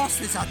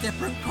 Horses are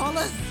different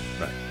colours.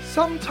 Right.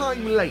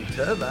 Sometime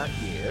later that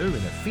year, in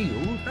a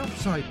field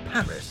outside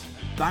Paris.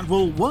 That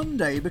will one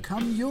day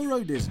become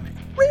Euro Disney.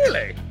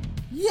 Really?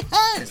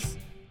 Yes!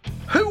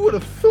 Who would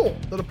have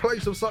thought that a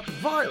place of such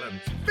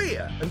violence,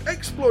 fear and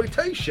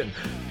exploitation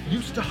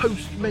used to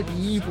host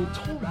medieval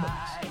tournaments?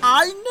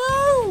 I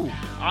know!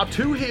 Our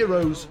two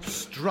heroes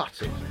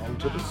strutted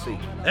onto the scene.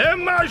 Hey,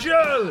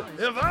 Marshal!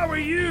 If I were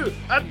you,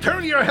 I'd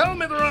turn your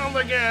helmet around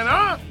again,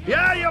 huh?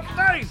 Yeah, your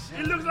face!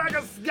 It looks like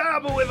a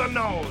scab with a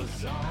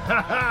nose.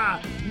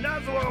 Haha,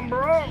 nice one,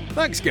 bro.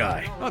 Thanks,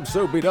 Guy. I'm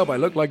so beat up I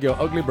look like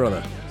your ugly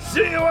brother.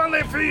 See you on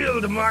the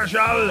field,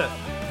 Marshal.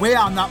 We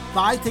are not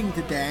fighting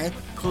today.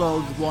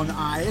 Close one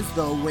eye as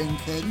though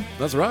winking.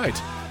 That's right.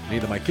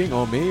 Neither my king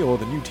or me or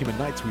the new team of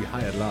knights we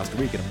hired last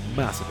week at a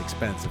massive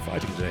expense of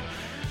fighting today.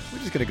 We're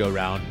just going to go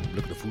around,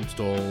 look at the food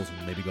stalls,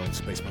 and maybe go on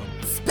Space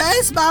Mountain.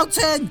 Space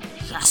Mountain!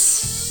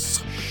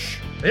 Yes!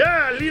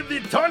 Yeah, leave the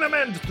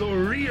tournament to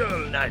real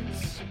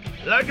knights.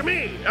 Like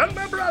me and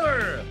my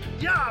brother.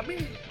 Yeah,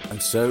 me.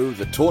 And so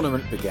the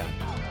tournament began.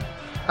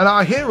 And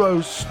our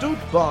heroes stood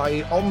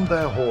by on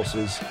their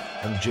horses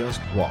and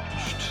just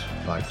watched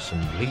like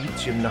some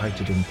Leeds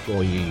United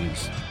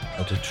employees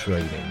at a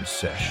training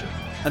session.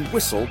 And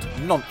whistled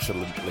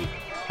nonchalantly.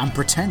 And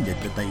pretended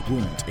that they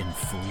weren't in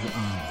full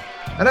armour.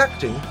 And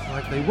acting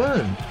like they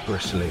weren't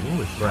bristling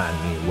with brand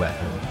new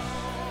weapons.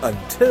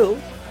 Until...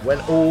 when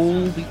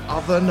all the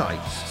other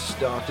knights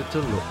started to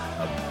look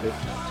a bit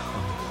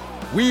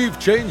tired. We've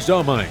changed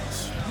our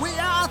minds. We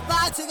are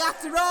fighting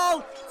after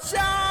all!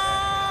 Charge!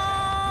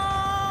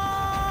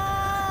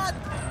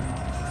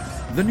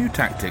 The new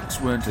tactics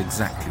weren't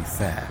exactly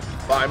fair.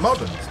 By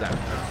modern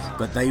standards.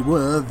 But they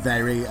were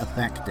very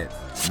effective.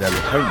 Their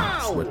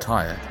opponents were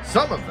tired.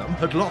 Some of them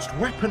had lost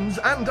weapons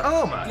and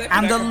armour.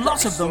 And a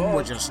lot of them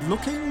were just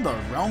looking the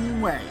wrong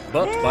way.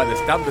 But by the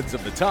standards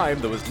of the time,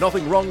 there was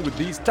nothing wrong with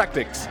these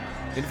tactics.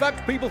 In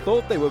fact, people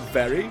thought they were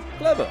very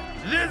clever.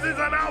 This is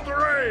an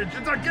outrage!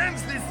 It's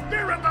against the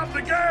spirit of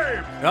the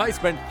game! I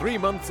spent 3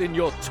 months in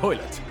your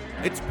toilet.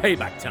 It's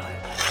payback time.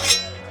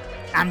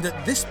 And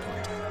at this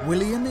point,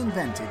 William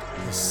invented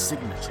his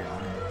signature line.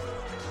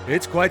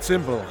 It's quite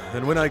simple,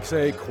 and when I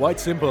say quite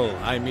simple,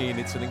 I mean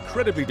it's an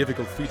incredibly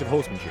difficult feat of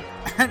horsemanship.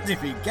 And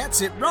if he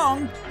gets it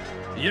wrong,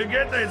 you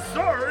get a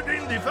sword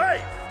in the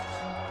face!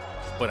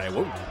 But I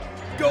won't.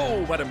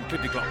 Go, Madam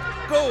Clipty-Clop,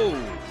 go!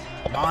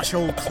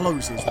 Marshall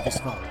closes with his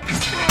foe.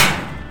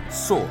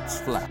 Swords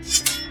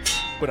flash.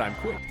 But I'm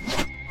quick,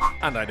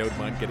 and I don't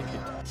mind getting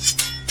hit.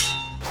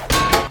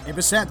 It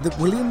was said that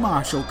William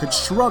Marshall could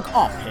shrug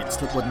off hits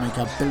that would make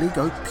a billy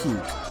goat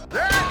puke.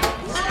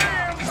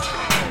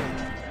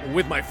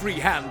 With my free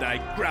hand, I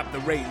grab the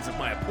reins of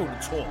my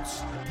opponent's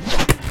horse.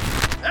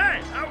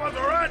 Hey, I was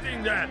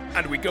riding that!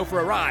 And we go for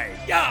a ride.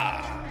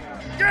 Yeah!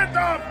 Get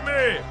off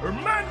me!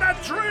 Mind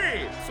that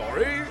tree!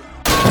 Sorry?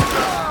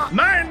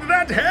 Mind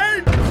that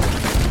head!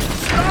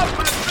 Stop,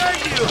 I beg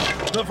you!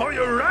 Before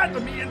you ride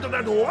me into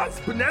that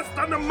wasp nest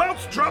on the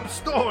mousetrap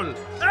stall!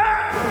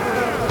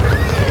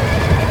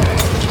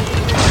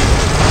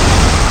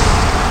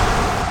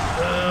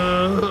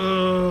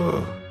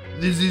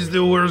 This is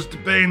the worst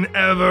pain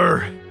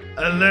ever.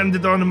 I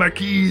landed on my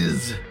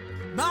keys.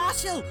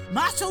 Marshall,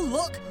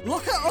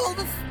 look at all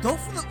the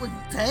stuff that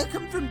we've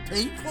taken from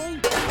people.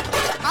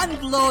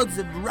 And loads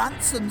of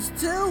ransoms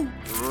too.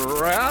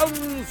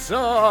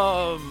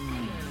 Ransom!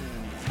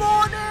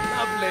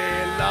 Money!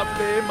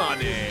 Lovely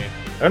money.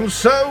 And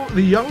so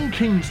the Young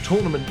Kings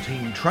tournament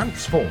team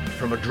transformed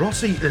from a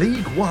drossy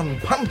League One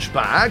punch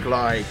bag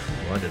like,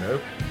 I don't know,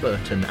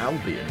 Burton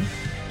Albion,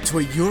 to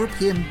a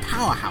European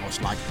powerhouse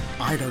like,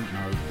 I don't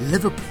know,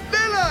 Liverpool.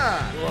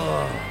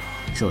 Villa!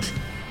 Shush.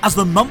 As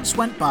the months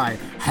went by,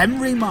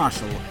 Henry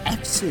Marshall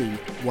FC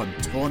won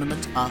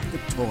tournament after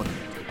tournament.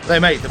 They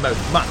made the most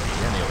money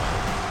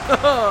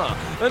anyway.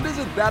 And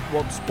isn't that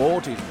what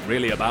sport is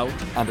really about?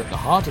 And at the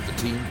heart of the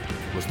team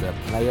was their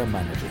player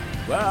manager.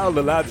 Well,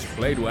 the lads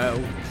played well.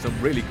 Some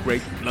really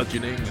great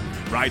bludgeoning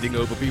and riding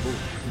over people.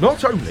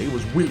 Not only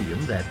was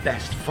William their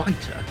best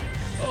fighter,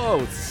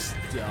 Oh,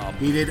 stop.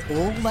 He did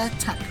all their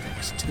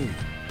tactics too.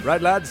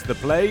 Right, lads, the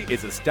play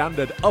is a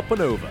standard up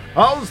and over.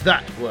 how's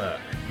that work?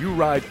 You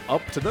ride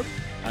up to them,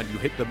 and you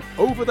hit them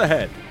over the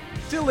head,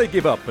 till they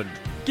give up and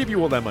give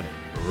you all their money.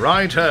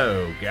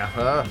 Righto,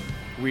 Gaffer.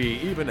 We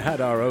even had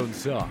our own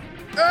song.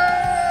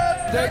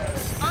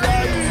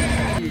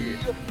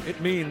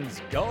 It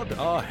means God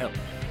our help.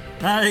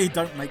 They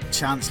don't make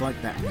chants like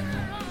that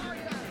anymore.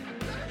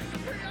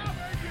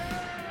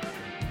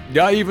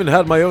 I even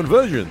had my own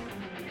version.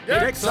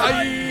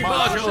 Exai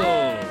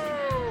Marshall!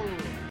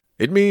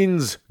 It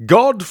means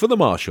God for the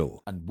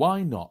Marshal. And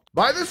why not?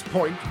 By this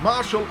point,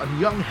 Marshall and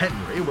young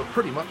Henry were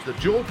pretty much the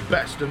George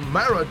Best and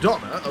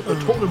Maradona of the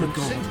tournament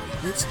scene.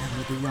 It's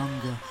Henry the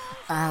Younger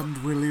and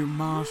William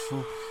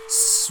Marshall.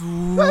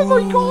 Oh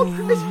my God,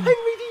 it's Henry the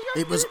Younger!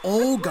 It was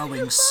all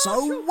going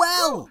so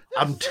well.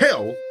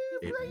 Until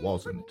it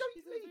wasn't.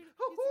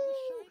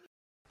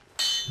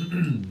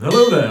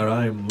 Hello there,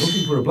 I'm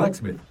looking for a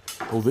blacksmith.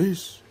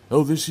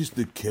 Oh, this is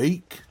the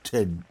cake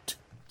tent.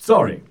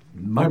 Sorry,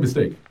 my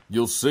mistake.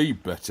 You'll see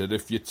better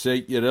if you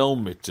take your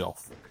helmet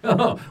off.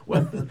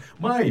 Well,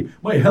 my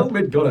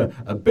helmet got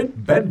a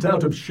bit bent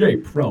out of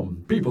shape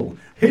from people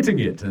hitting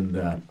it,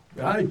 and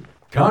I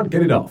can't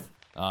get it off.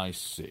 I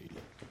see.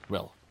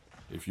 Well,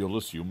 if you'll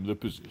assume the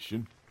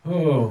position.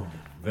 Oh,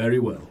 very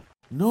well.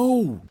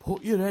 No,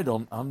 put your head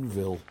on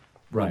anvil.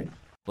 Right.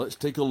 Let's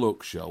take a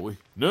look, shall we?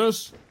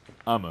 Nurse,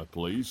 hammer,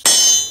 please.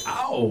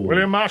 Ow!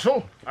 William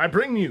Marshall, I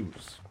bring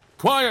news.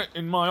 Quiet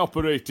in my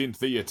operating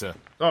theatre.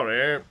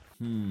 Sorry.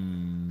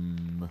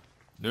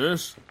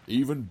 Nurse,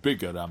 even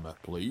bigger hammer,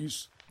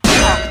 please.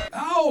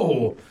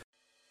 Ow!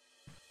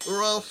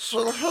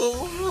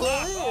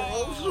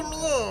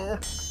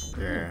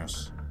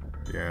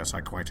 Yes,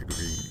 I quite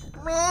agree.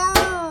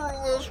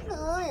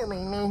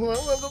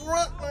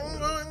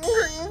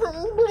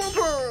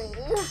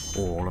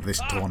 All of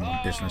this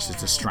tournament business is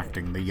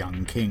distracting the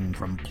young king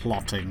from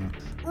plotting.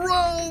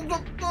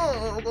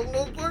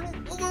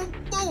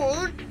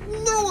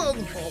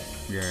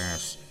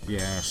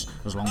 Yes,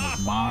 as long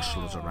as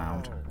Marshall is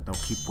around, they'll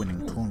keep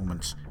winning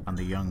tournaments, and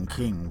the young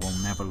king will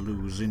never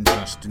lose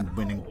interest in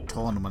winning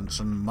tournaments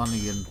and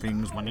money and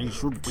things when he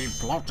should be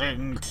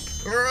plotting.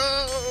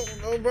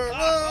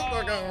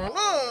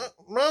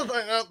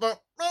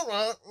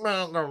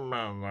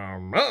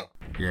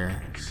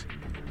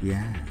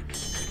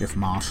 Yes. If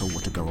Marshall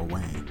were to go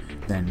away,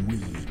 then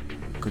we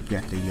could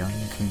get the young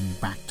king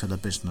back to the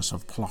business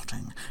of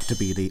plotting, to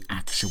be the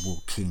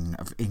actual king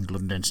of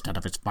England instead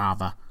of his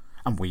father,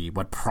 and we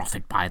would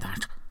profit by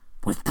that.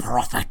 With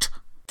profit.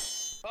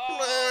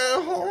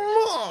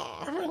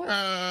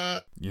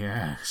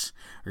 Yes,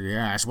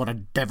 what a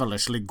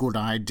devilishly good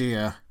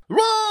idea.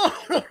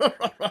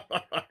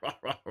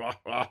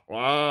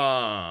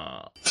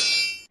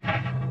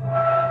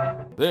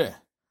 There.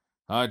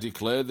 I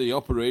declare the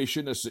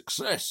operation a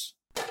success.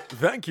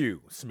 Thank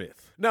you,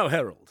 Smith. Now,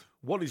 Harold,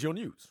 what is your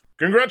news?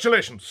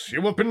 Congratulations,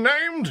 you have been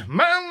named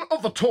Man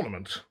of the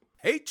Tournament.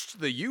 H to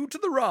the U to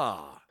the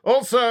Ra.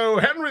 Also,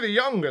 Henry the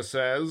Younger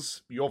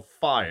says you're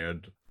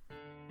fired.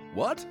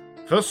 What?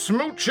 For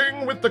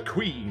smooching with the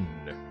Queen.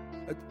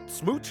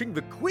 Smooching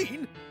the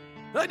Queen?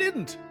 I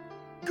didn't.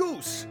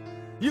 Goose,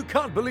 you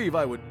can't believe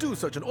I would do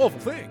such an awful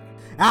thing.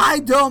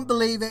 I don't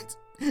believe it.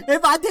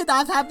 If I did,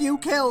 I'd have you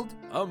killed.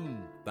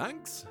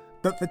 Thanks?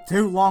 But for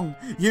too long,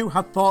 you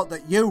have thought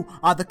that you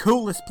are the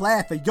coolest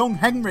player for Young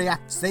Henry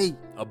FC.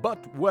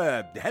 But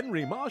we're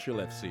Henry Marshall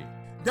FC.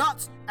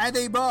 Not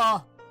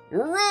anymore.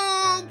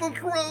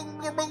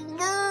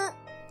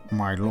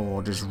 My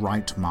lord is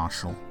right,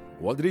 Marshall.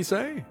 What did he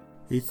say?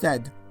 He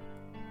said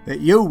that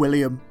you,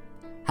 William,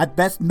 had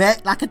best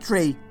make like a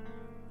tree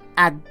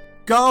and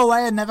go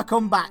away and never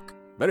come back.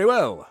 Very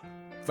well.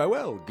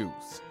 Farewell,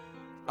 Goose.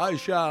 I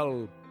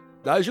shall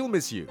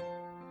miss you.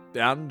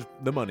 And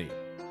the money.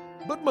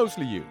 But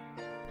mostly you.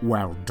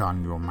 Well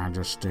done, Your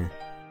Majesty.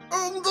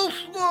 And the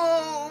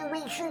star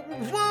will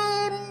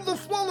survive the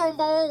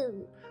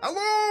swallow.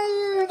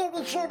 Alone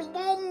that should be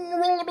done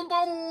will be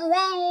done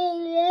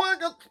well, like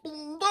it's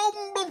been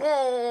done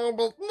before,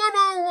 but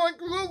never like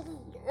this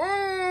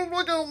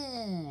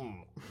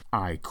again.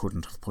 I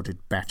couldn't have put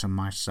it better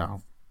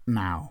myself.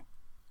 Now,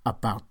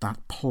 about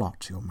that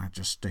plot, Your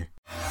Majesty.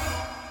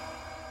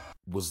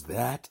 Was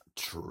that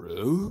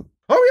true?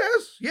 Oh,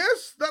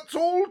 yes, that's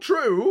all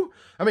true.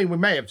 I mean, we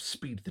may have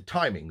speeded the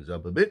timings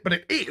up a bit, but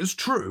it is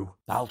true.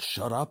 I'll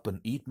shut up and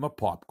eat my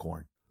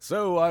popcorn.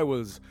 So I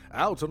was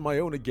out on my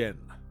own again,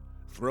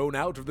 thrown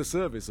out of the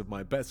service of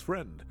my best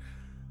friend.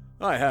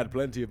 I had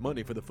plenty of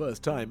money for the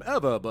first time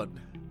ever, but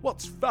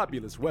what's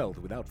fabulous wealth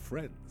without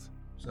friends?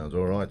 Sounds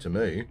all right to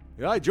me.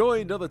 I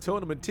joined other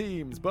tournament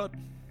teams, but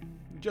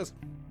it just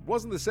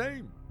wasn't the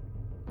same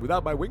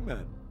without my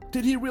wingman.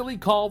 Did he really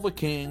call the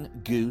king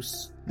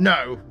Goose?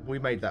 No, we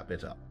made that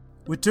bit up.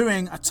 We're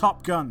doing a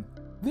Top Gun.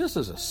 This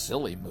is a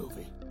silly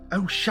movie.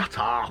 Oh, shut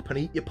up and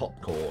eat your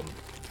popcorn.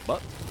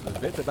 But the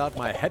bit about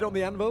my head on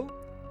the anvil,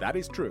 that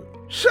is true.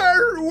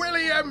 Sir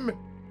William!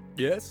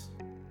 Yes?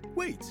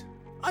 Wait,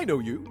 I know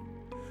you.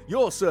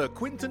 You're Sir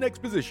Quinton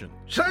Exposition.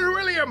 Sir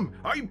William,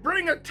 I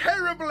bring a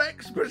terrible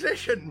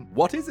exposition.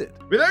 What is it?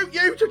 Without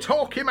you to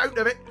talk him out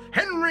of it,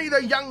 Henry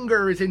the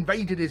Younger has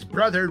invaded his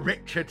brother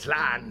Richard's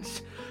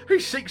lands. He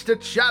seeks to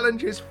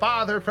challenge his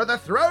father for the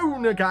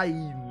throne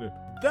again.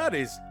 That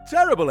is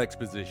terrible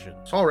exposition.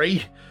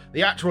 Sorry,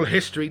 the actual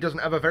history doesn't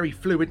have a very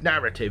fluid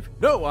narrative.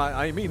 No,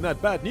 I mean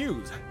that bad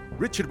news.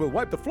 Richard will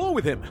wipe the floor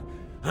with him.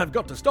 I've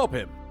got to stop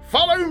him.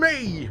 Follow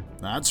me!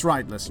 That's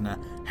right, listener.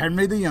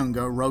 Henry the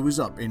Younger rose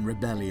up in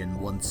rebellion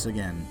once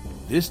again.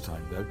 This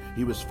time, though,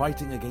 he was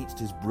fighting against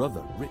his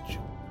brother,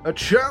 Richard. A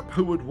chap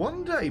who would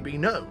one day be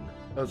known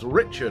as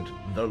Richard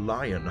the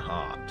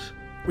Lionheart.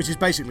 Which is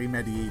basically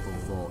medieval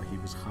for he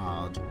was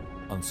hard.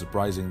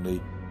 Unsurprisingly,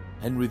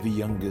 Henry the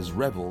Younger's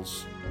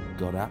rebels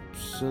got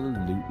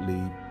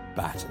absolutely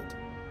battered.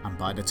 And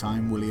by the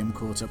time William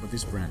caught up with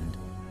his friend,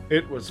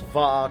 it was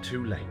far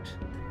too late.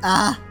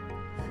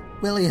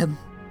 William,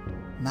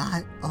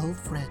 my old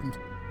friend.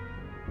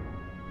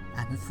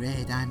 I'm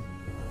afraid I'm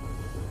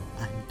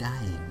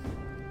dying.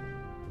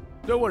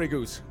 Don't worry,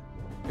 Goose.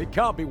 It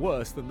can't be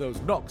worse than those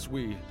knocks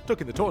we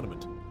took in the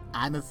tournament.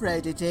 I'm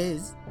afraid it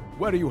is.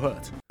 Where are you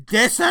hurt?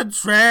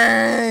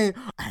 Dysentery!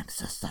 I'm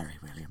so sorry,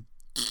 William.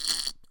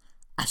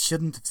 I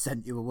shouldn't have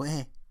sent you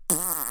away.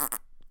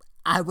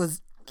 I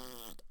was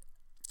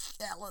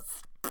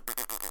jealous.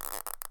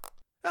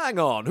 Hang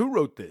on, who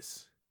wrote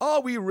this?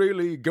 Are we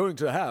really going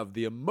to have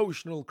the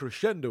emotional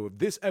crescendo of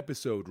this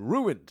episode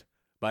ruined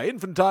by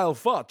infantile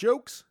fart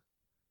jokes?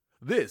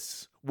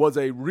 This was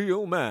a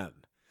real man.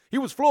 He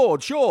was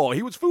flawed, sure,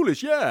 he was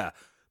foolish, yeah,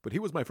 but he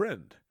was my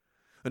friend,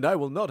 and I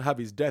will not have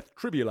his death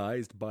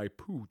trivialized by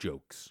poo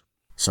jokes.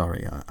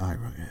 Sorry, I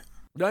wrote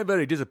it. I'm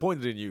very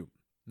disappointed in you.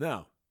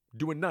 Now,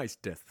 do a nice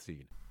death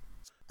scene.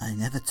 I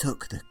never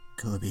took the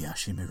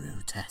Kobayashi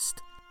Maru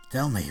test.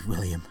 Tell me,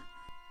 William,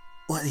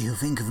 what do you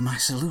think of my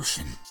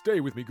solution?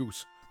 Stay with me,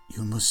 Goose.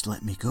 You must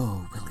let me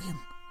go, William.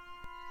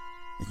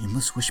 And you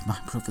must wish my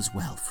brothers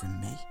well from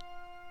me.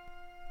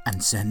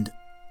 And send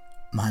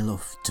my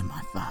love to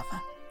my father.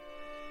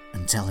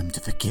 and tell him to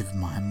forgive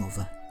my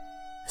mother.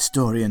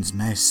 Historians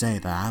may say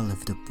that I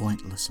lived a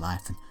pointless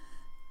life, and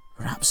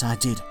perhaps I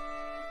did.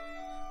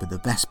 But the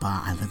best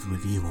part I lived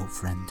with you, old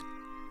friend.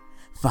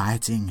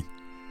 Fighting,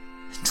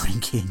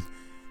 drinking,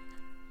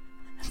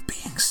 and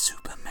being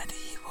super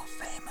medieval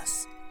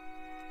famous.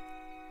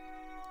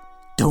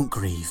 Don't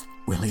grieve,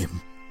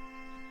 William.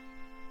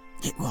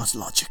 It was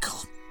logical.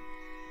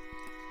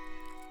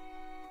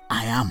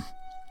 I am,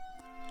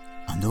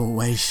 and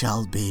always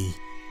shall be,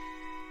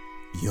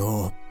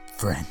 your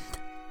friend.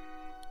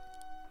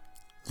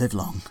 Live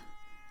long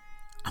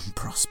and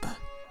prosper,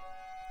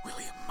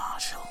 William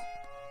Marshall.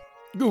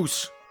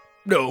 Goose,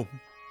 no.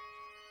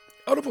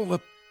 Out of all the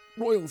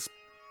royals,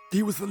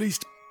 he was the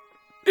least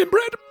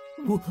inbred.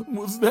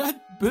 Was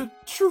that bit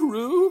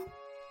true?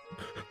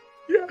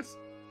 Yes.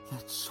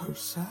 That's so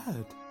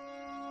sad.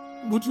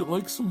 Would you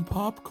like some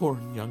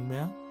popcorn, young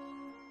man?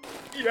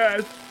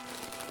 Yes.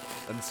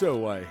 And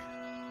so I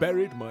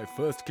buried my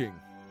first king.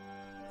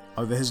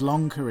 Over his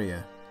long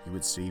career, he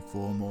would see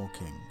 4 more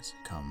kings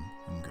come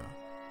and go.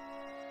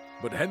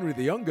 But Henry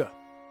the Younger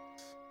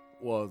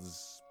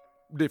was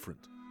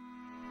different.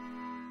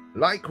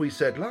 Like we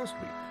said last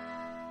week.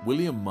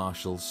 William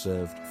Marshall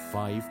served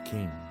 5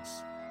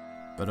 kings.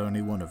 But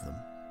only one of them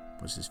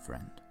was his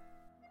friend.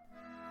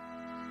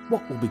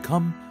 What will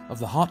become of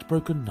the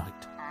heartbroken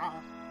knight?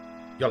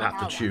 You'll have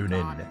to tune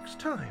in next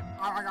time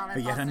For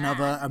yet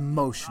another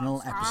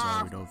emotional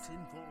episode of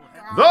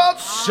The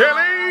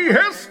Silly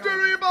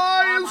History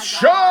Boys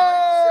Show!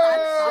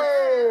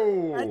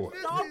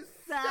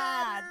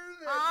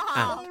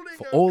 And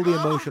for all the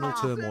emotional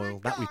turmoil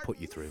that we put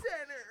you through,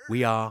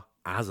 we are,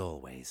 as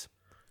always,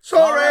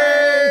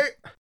 Sorry!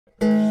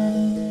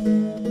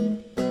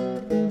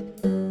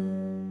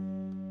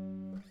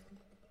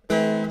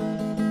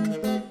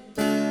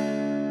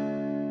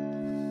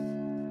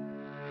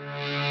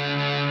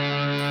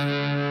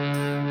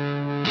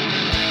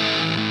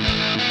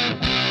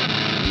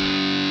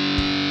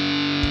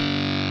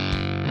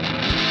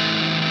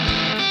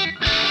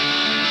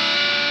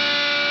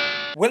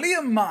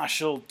 William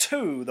Marshall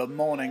 2, The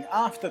Morning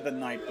After the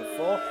Night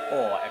Before,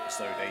 or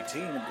episode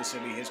 18 of the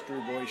Silly History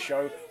Boys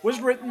show,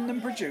 was written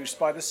and produced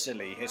by the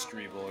Silly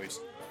History Boys.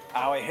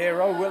 Our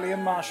hero,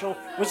 William Marshall,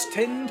 was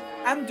tinned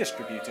and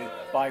distributed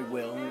by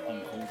Will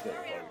Uncle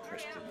Bilbo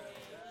Christian.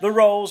 The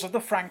roles of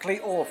the frankly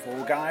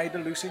awful Guy de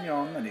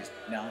Lusignan and his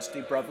nasty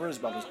brother, as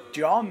well as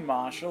John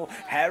Marshall,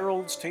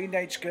 heralds,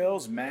 teenage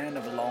girls, men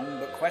of long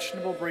but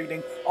questionable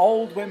breeding,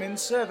 old women,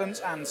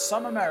 servants, and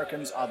some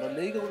Americans, are the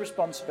legal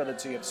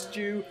responsibility of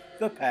Stu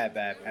the Pear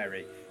Bear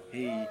Perry.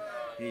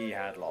 He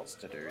had lots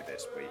to do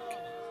this week.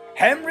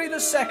 Henry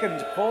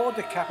II, poor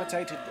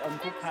decapitated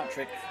Uncle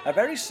Patrick, a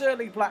very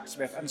surly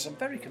blacksmith, and some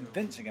very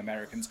convincing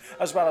Americans,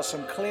 as well as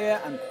some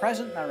clear and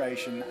present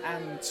narration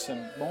and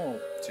some more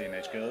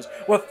teenage girls,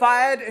 were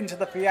fired into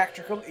the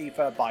theatrical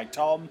ether by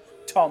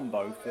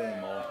Tombo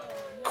Fillmore.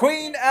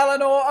 Queen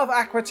Eleanor of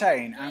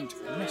Aquitaine and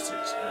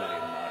Mrs.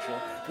 William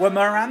Marshall were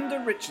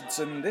Miranda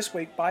Richardson this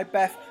week by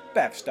Beth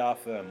Star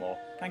Fillmore.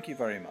 Thank you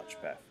very much,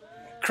 Beth.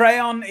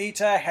 Crayon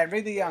Eater Henry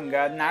the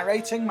Younger,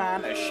 narrating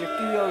man, a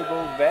shifty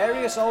oboe,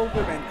 various old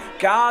women,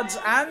 guards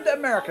and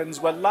Americans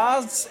were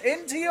lads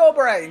into your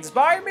brains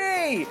by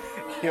me,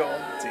 your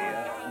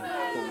dear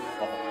Uncle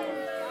Bob.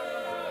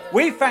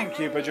 We thank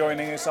you for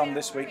joining us on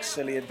this week's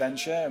silly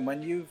adventure, and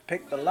when you've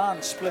picked the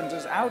lance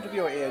splinters out of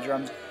your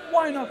eardrums,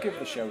 why not give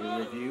the show a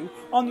review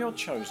on your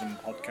chosen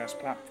podcast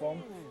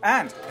platform?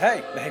 And,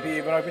 hey, maybe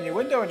even open your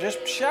window and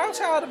just shout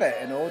out of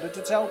it in order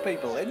to tell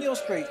people in your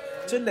street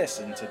to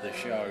listen to the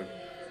show.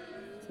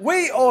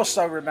 We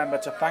also remember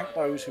to thank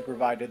those who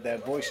provided their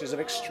voices of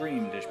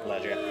extreme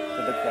displeasure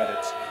for the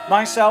credits.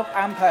 Myself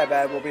and Pear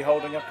Bear will be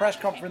holding a press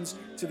conference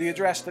to the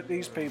address that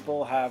these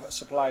people have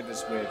supplied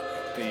us with,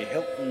 the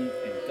Hilton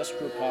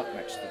Industrial Park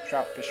next to the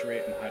trout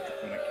fishery and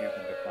hydroponic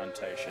cucumber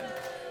plantation.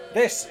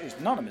 This is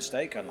not a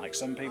mistake, unlike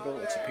some people.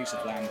 It's a piece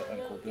of land that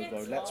Uncle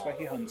Bilbo lets where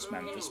he hunts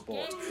men for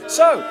sport.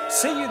 So,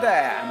 see you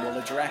there, and we'll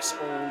address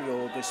all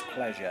your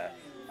displeasure.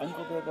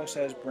 Uncle Bilbo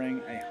says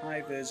bring a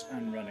high-vis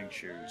and running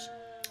shoes.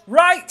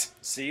 Right!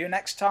 See you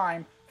next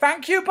time.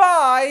 Thank you,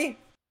 bye!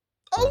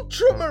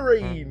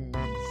 Ultramarines!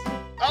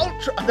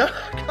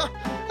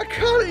 I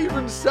can't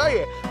even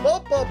say it.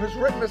 Bob has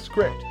written a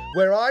script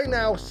where I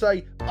now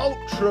say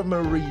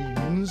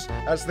Ultramarines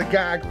as the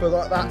gag for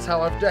that. That's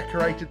how I've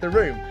decorated the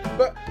room.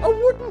 But I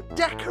wouldn't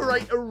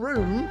decorate a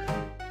room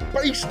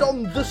based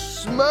on the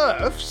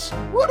Smurfs,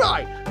 would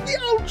I? The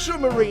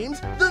Ultramarines,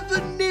 the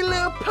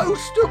vanilla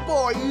poster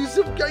boys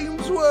of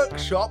Games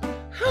Workshop,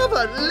 have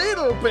a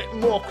little bit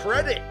more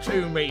credit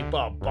to me,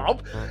 Bob.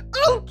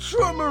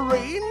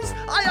 Ultramarines!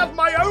 I have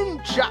my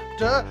own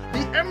chapter,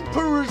 The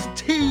Emperor's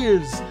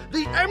Tears.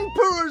 The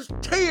Emperor's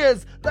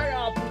Tears! They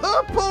are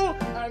purple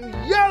and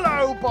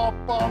yellow, Bob.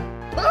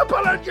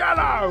 Purple and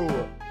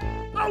yellow!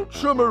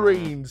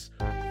 Ultramarines!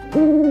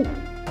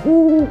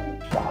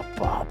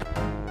 Bob.